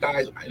at these three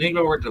guys, I think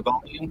we're to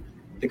develop you.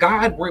 The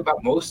guy I'd worry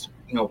about most,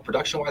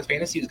 production-wise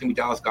fantasy is going to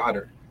be Dallas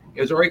Goedert. It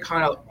was already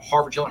kind of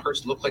hard for Jalen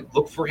Hurts to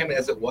look for him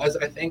as it was,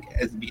 I think,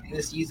 as the beginning of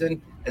the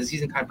season. As the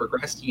season kind of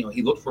progressed,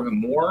 he looked for him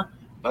more.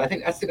 But I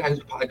think that's the guy who's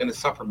probably going to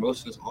suffer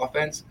most in his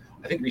offense.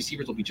 I think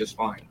receivers will be just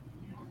fine.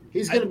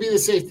 He's going to be the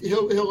safety.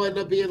 He'll end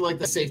up being like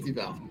the safety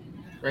valve,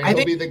 right?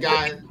 He'll be the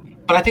guy.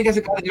 But I think as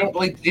a guy that you don't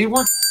really – they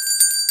weren't –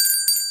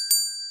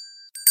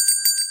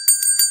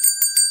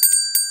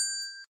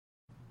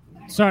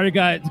 Sorry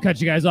to cut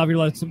you guys off. You're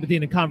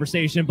within the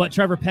conversation, but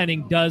Trevor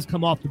Penning does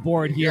come off the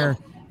board here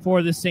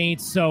for the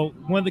Saints. So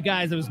one of the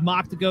guys that was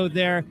mocked to go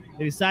there,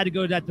 they decided to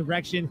go that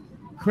direction.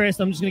 Chris,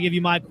 I'm just going to give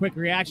you my quick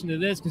reaction to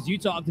this because you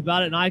talked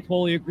about it, and I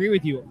totally agree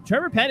with you.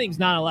 Trevor Penning's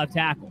not a left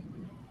tackle.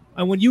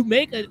 And when you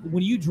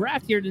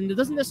draft here, then it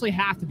doesn't necessarily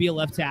have to be a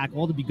left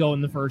tackle to be going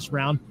in the first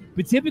round.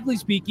 But typically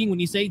speaking, when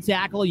you say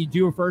tackle, you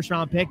do a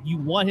first-round pick, you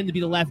want him to be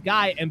the left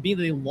guy. And being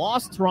that they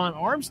lost Teron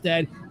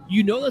Armstead,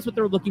 that's what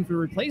they're looking for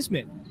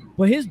replacement.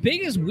 But his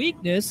biggest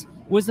weakness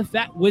was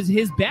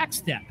his back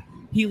step.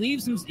 He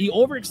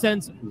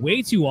overextends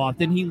way too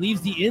often. He leaves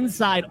the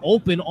inside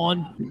open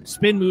on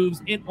spin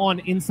moves and on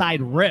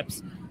inside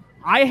rips.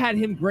 I had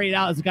him grayed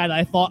out as a guy that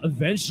I thought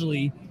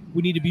eventually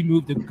would need to be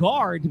moved to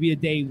guard to be a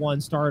day one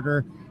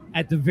starter.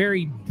 At the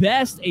very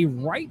best, a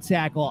right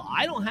tackle.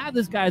 I don't have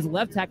this guy as a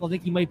left tackle. I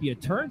think he might be a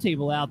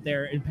turntable out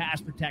there in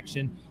pass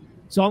protection.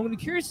 So I'm going to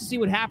be curious to see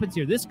what happens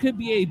here. This could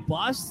be a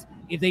bust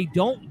if they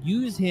don't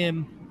use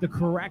him the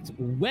correct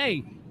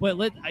way. But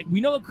we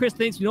know what Chris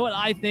thinks. We know what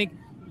I think.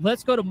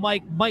 Let's go to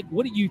Mike. Mike,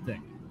 what do you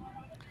think?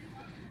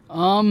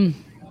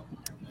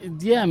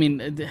 Yeah, I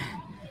mean,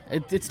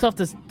 it's tough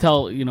to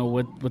tell,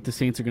 what the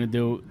Saints are going to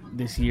do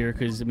this year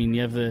because, I mean,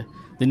 you have the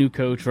new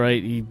coach,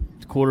 right?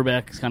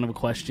 Quarterback is kind of a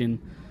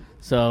question.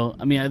 So,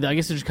 I mean, I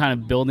guess they're just kind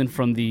of building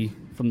from the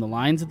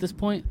lines at this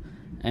point,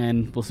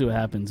 and we'll see what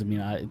happens. I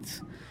mean,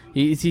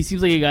 he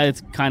seems like a guy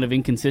that's kind of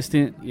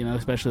inconsistent,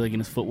 especially like in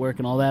his footwork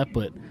and all that.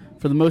 But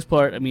for the most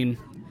part, I mean,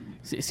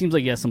 it seems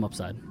like he has some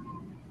upside.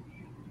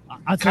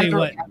 I'll tell you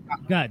what.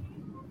 Go ahead.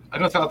 I'm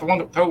going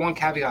to throw one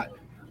caveat.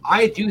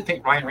 I do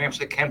think Ryan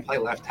Ramczyk can play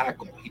left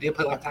tackle. He did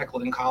play left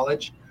tackle in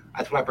college.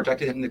 That's what I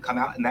projected him to come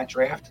out in that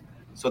draft.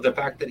 So the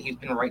fact that he's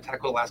been a right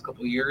tackle the last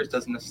couple of years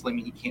doesn't necessarily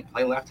mean he can't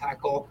play left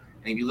tackle.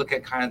 And if you look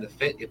at kind of the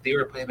fit, if they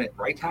were to put him at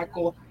right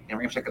tackle and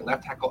Ramczyk at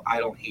left tackle, I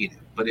don't hate it.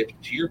 But if,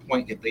 to your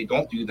point, if they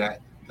don't do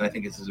that, then I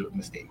think this is a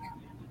mistake.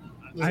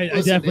 I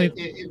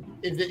definitely.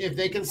 If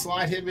they can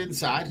slide him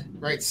inside,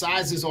 right?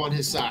 Size is on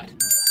his side.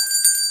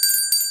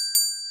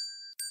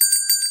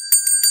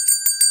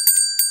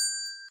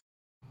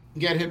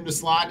 Get him to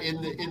slot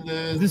in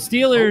the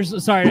Steelers.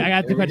 Sorry, I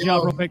got to cut you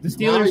off go. real quick. The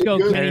Steelers go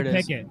Good. Kenny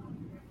Pickett.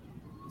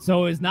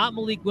 So it's not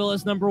Malik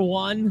Willis number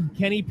 1.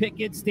 Kenny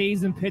Pickett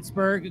stays in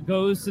Pittsburgh,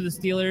 goes to the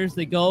Steelers.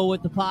 They go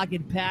with the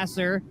pocket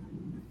passer,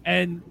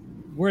 and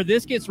where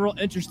this gets real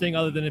interesting,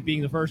 other than it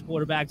being the first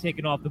quarterback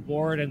taken off the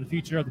board and the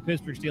future of the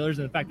Pittsburgh Steelers,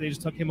 and the fact that they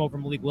just took him over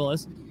Malik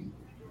Willis,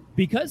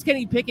 because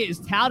Kenny Pickett is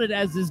touted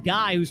as this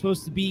guy who's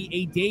supposed to be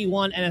a day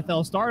one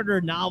NFL starter.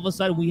 Now all of a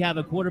sudden we have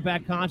a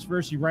quarterback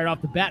controversy right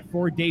off the bat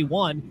for day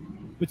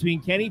one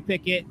between Kenny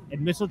Pickett and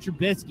Mitchell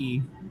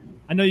Trubisky.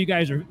 I know you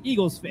guys are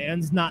Eagles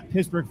fans, not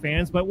Pittsburgh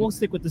fans, but we'll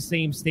stick with the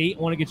same state.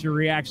 I want to get your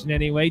reaction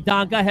anyway.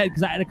 Don, go ahead,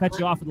 because I had to cut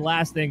you off for the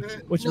last thing.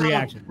 What's your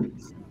reaction?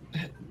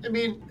 I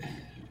mean,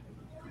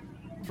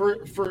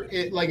 for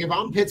it, like if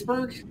I'm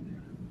Pittsburgh,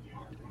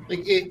 like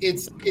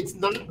it's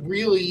not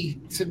really,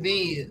 to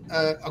me,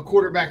 a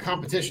quarterback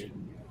competition,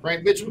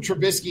 right? Mitchell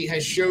Trubisky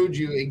has showed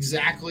you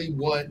exactly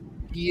what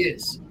he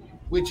is,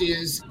 which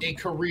is a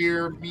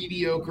career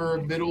mediocre,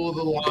 middle of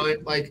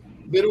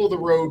the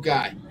road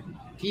guy.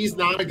 He's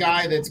not a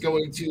guy that's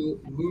going to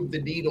move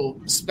the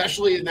needle,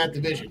 especially in that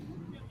division.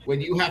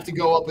 When you have to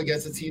go up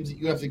against the teams that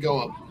you have to go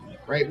up,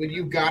 right? When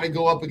you've got to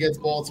go up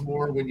against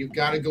Baltimore, when you've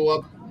got to go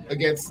up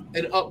against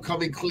an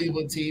upcoming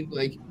Cleveland team,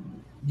 like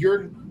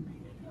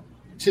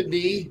to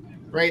me,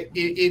 right,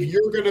 if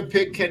you're going to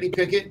pick Kenny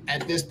Pickett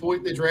at this point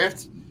in the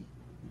draft,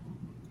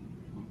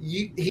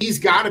 he's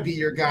got to be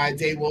your guy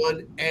day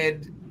one.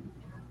 And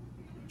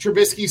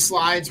Trubisky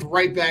slides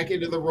right back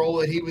into the role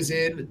that he was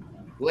in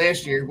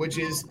last year, which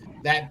is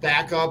that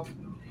backup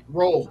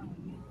role,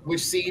 which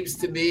seems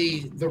to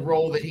me the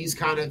role that he's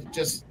kind of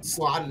just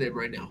slotted in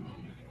right now.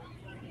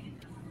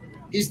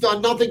 He's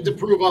done nothing to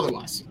prove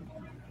otherwise.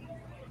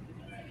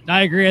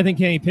 I agree. I think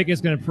Kenny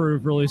Pickett's going to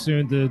prove really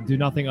soon to do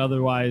nothing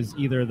otherwise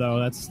either, though.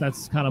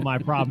 That's kind of my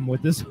problem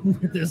with this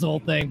whole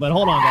thing. But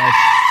hold on, guys.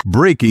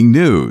 Breaking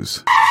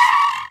news.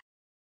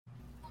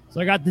 So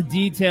I got the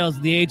details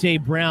of the A.J.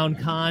 Brown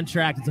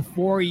contract. It's a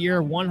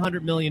 4-year,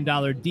 $100 million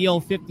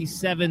deal,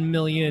 $57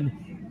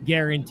 million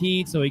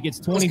guaranteed. So he gets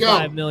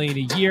 $25 million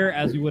a year,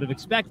 as we would have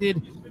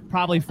expected.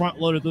 Probably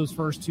front-loaded those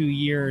first 2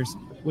 years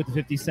with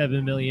the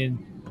 $57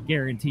 million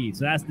guaranteed.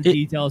 So that's the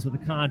details of the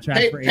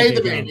contract for A.J. Pay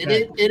the Brown.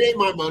 man. It ain't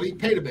my money.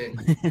 Pay the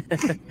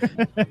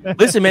man.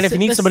 Listen, man, if you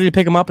need somebody to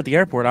pick him up at the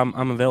airport,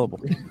 I'm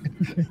available.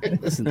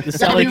 Listen, the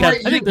salary cap,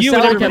 I think the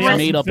salary cap's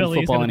made up in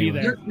football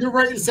anyway. You're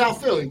right in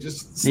South Philly.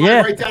 Just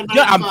slide right down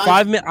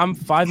 95. Yeah, I'm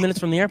 5 minutes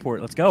from the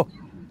airport. Let's go.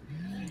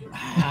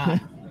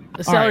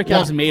 The salary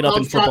cap's made up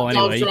in football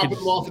anyway.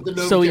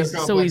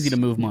 So easy to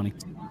move money.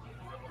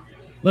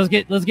 Let's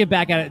get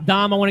back at it.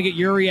 Dom, I want to get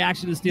your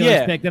reaction to the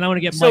Steelers pick. Then I want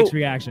to get Mike's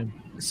reaction.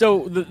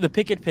 So the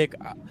Pickett pick,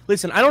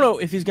 listen, I don't know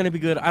if he's going to be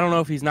good. I don't know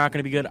if he's not going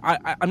to be good.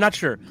 I'm not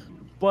sure.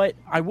 But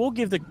I will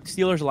give the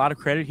Steelers a lot of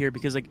credit here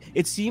because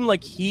it seemed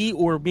like he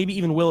or maybe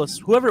even Willis,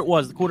 whoever it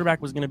was, the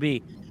quarterback was going to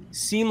be,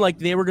 seemed like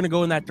they were going to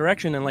go in that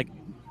direction. And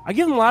I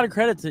give them a lot of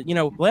credit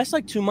to, last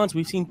 2 months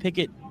we've seen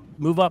Pickett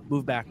move up,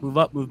 move back, move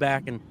up, move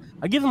back. And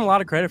I give them a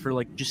lot of credit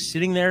for just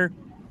sitting there,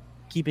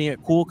 keeping it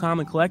cool, calm,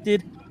 and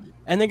collected.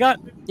 And they got,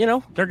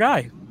 their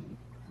guy.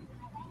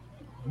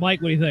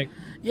 Mike, what do you think?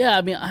 Yeah,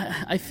 I mean,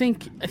 I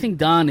think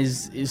Don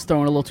is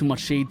throwing a little too much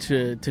shade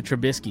to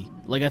Trubisky.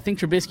 I think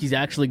Trubisky's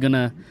actually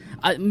gonna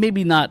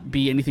maybe not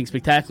be anything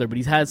spectacular, but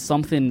he's had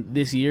something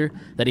this year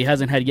that he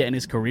hasn't had yet in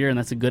his career, and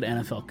that's a good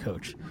NFL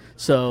coach.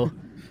 So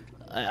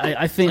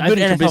I think a good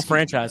NFL Trubisky,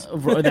 franchise.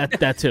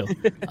 That too.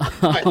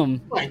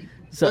 Right.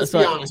 Let's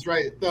be honest,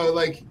 right?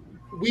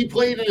 We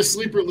played in a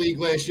sleeper league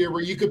last year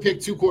where you could pick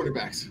 2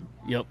 quarterbacks.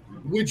 Yep.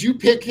 Would you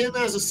pick him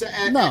as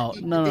no.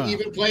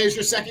 even play as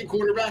your second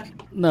quarterback?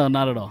 No,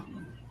 not at all.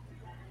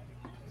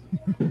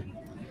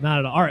 Not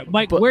at all. All right,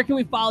 Mike, where can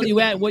we follow you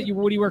at? What are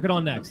you working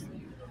on next?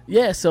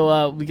 Yeah,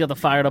 so we got the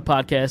Fired Up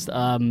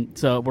Podcast.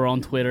 So we're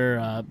on Twitter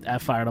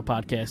at Fired Up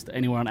Podcast,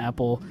 anywhere on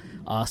Apple,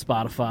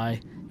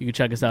 Spotify. You can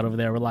check us out over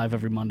there. We're live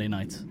every Monday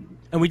nights.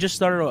 And we just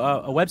started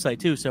a website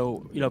too,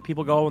 so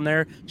people go in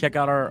there, check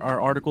out our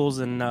articles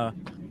and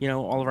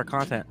all of our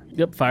content.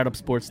 Yep,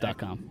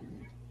 firedupsports.com.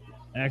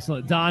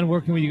 Excellent. Don, where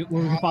can we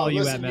follow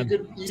you at, man?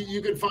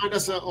 You can find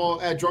us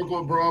at Drunk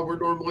on Broad. We're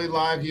normally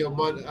live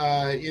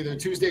either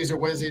Tuesdays or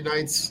Wednesday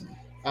nights.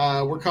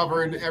 We're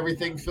covering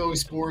everything Philly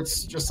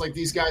sports, just like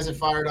these guys are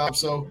fired up.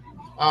 So,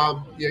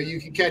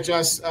 you can catch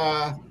us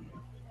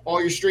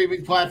all your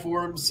streaming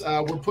platforms.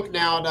 We're putting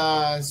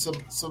out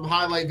some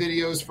highlight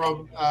videos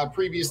from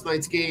previous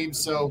night's games,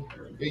 so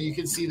you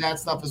can see that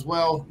stuff as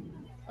well.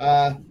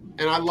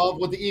 And I love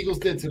what the Eagles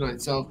did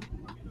tonight. So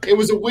it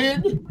was a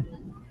win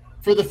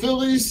for the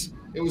Phillies,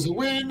 it was a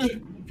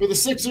win for the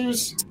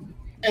Sixers,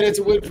 and it's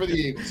a win for the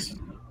Eagles.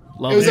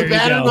 It was a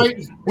banner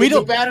night.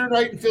 A banner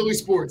night in Philly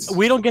sports.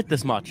 We don't get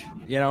this much,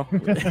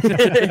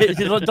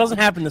 it doesn't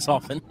happen this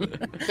often.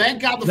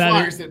 Thank God the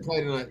Flyers didn't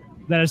play tonight.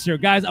 That is true.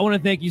 Guys, I want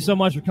to thank you so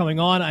much for coming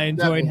on. I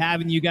enjoyed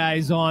having you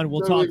guys on.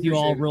 We'll talk to you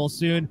all real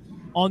soon.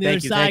 On the other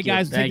side,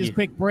 guys, we'll take this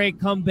quick break,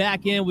 come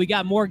back in. We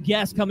got more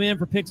guests coming in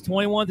for picks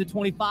 21 to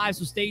 25,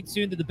 so stay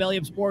tuned to the Belly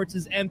Up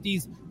Sports'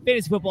 Empties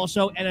Fantasy Football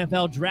Show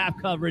NFL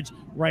Draft coverage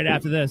right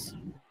after this.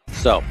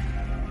 So,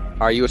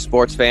 are you a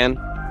sports fan?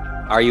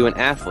 Are you an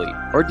athlete?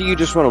 Or do you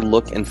just want to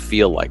look and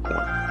feel like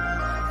one?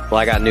 Well,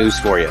 I got news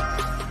for you.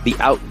 The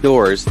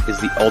outdoors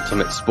is the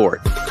ultimate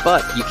sport,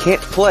 but you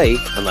can't play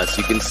unless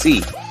you can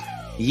see.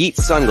 Yeet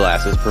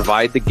sunglasses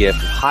provide the gift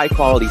of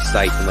high-quality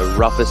sight in the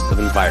roughest of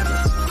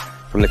environments.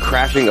 From the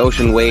crashing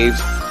ocean waves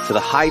to the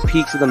high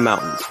peaks of the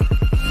mountains,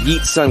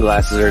 Yeet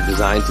sunglasses are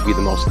designed to be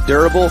the most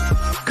durable,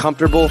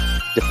 comfortable,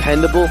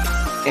 dependable,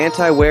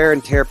 anti-wear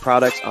and tear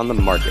products on the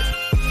market.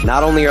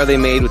 Not only are they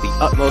made with the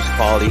utmost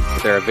quality,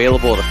 but they're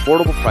available at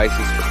affordable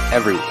prices for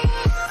everyone.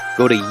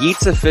 Go to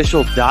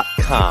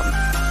YeetsOfficial.com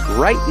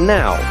right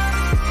now,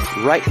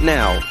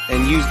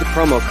 and use the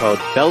promo code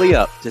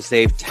BELLYUP to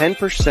save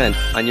 10%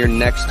 on your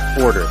next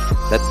order.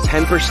 That's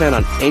 10%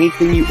 on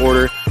anything you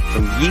order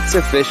from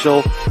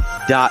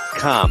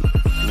YeetsOfficial.com.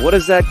 What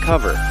does that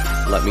cover?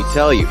 Let me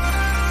tell you.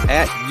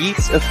 At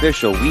Yeets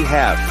Official, we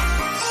have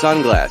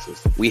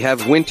sunglasses, we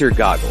have winter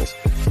goggles,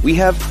 we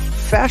have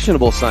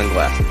fashionable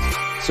sunglasses.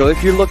 So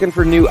if you're looking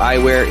for new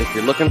eyewear, if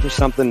you're looking for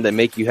something that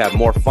make you have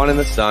more fun in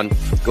the sun,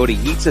 go to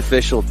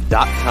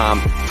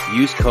YeetsOfficial.com,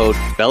 use code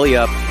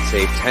BELLYUP,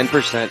 save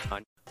 10%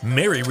 on.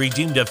 Mary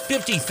redeemed a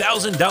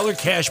 $50,000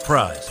 cash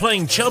prize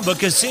playing Chumba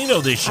Casino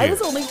this year. I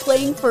was only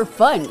playing for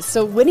fun,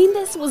 so winning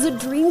this was a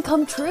dream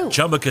come true.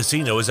 Chumba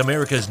Casino is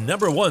America's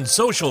 #1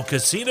 social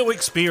casino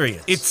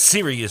experience. It's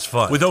serious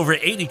fun. With over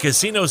 80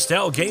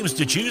 casino-style games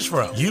to choose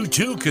from, you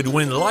too could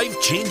win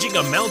life-changing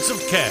amounts of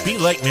cash. Be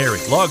like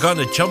Mary. Log on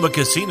to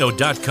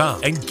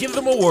ChumbaCasino.com and give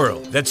them a whirl.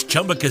 That's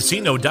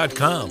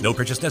ChumbaCasino.com. No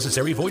purchase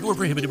necessary. Void where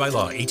prohibited by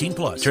law.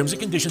 18+. Terms and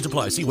conditions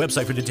apply. See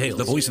website for details.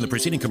 The voice in the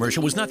preceding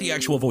commercial was not the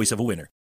actual voice of a winner.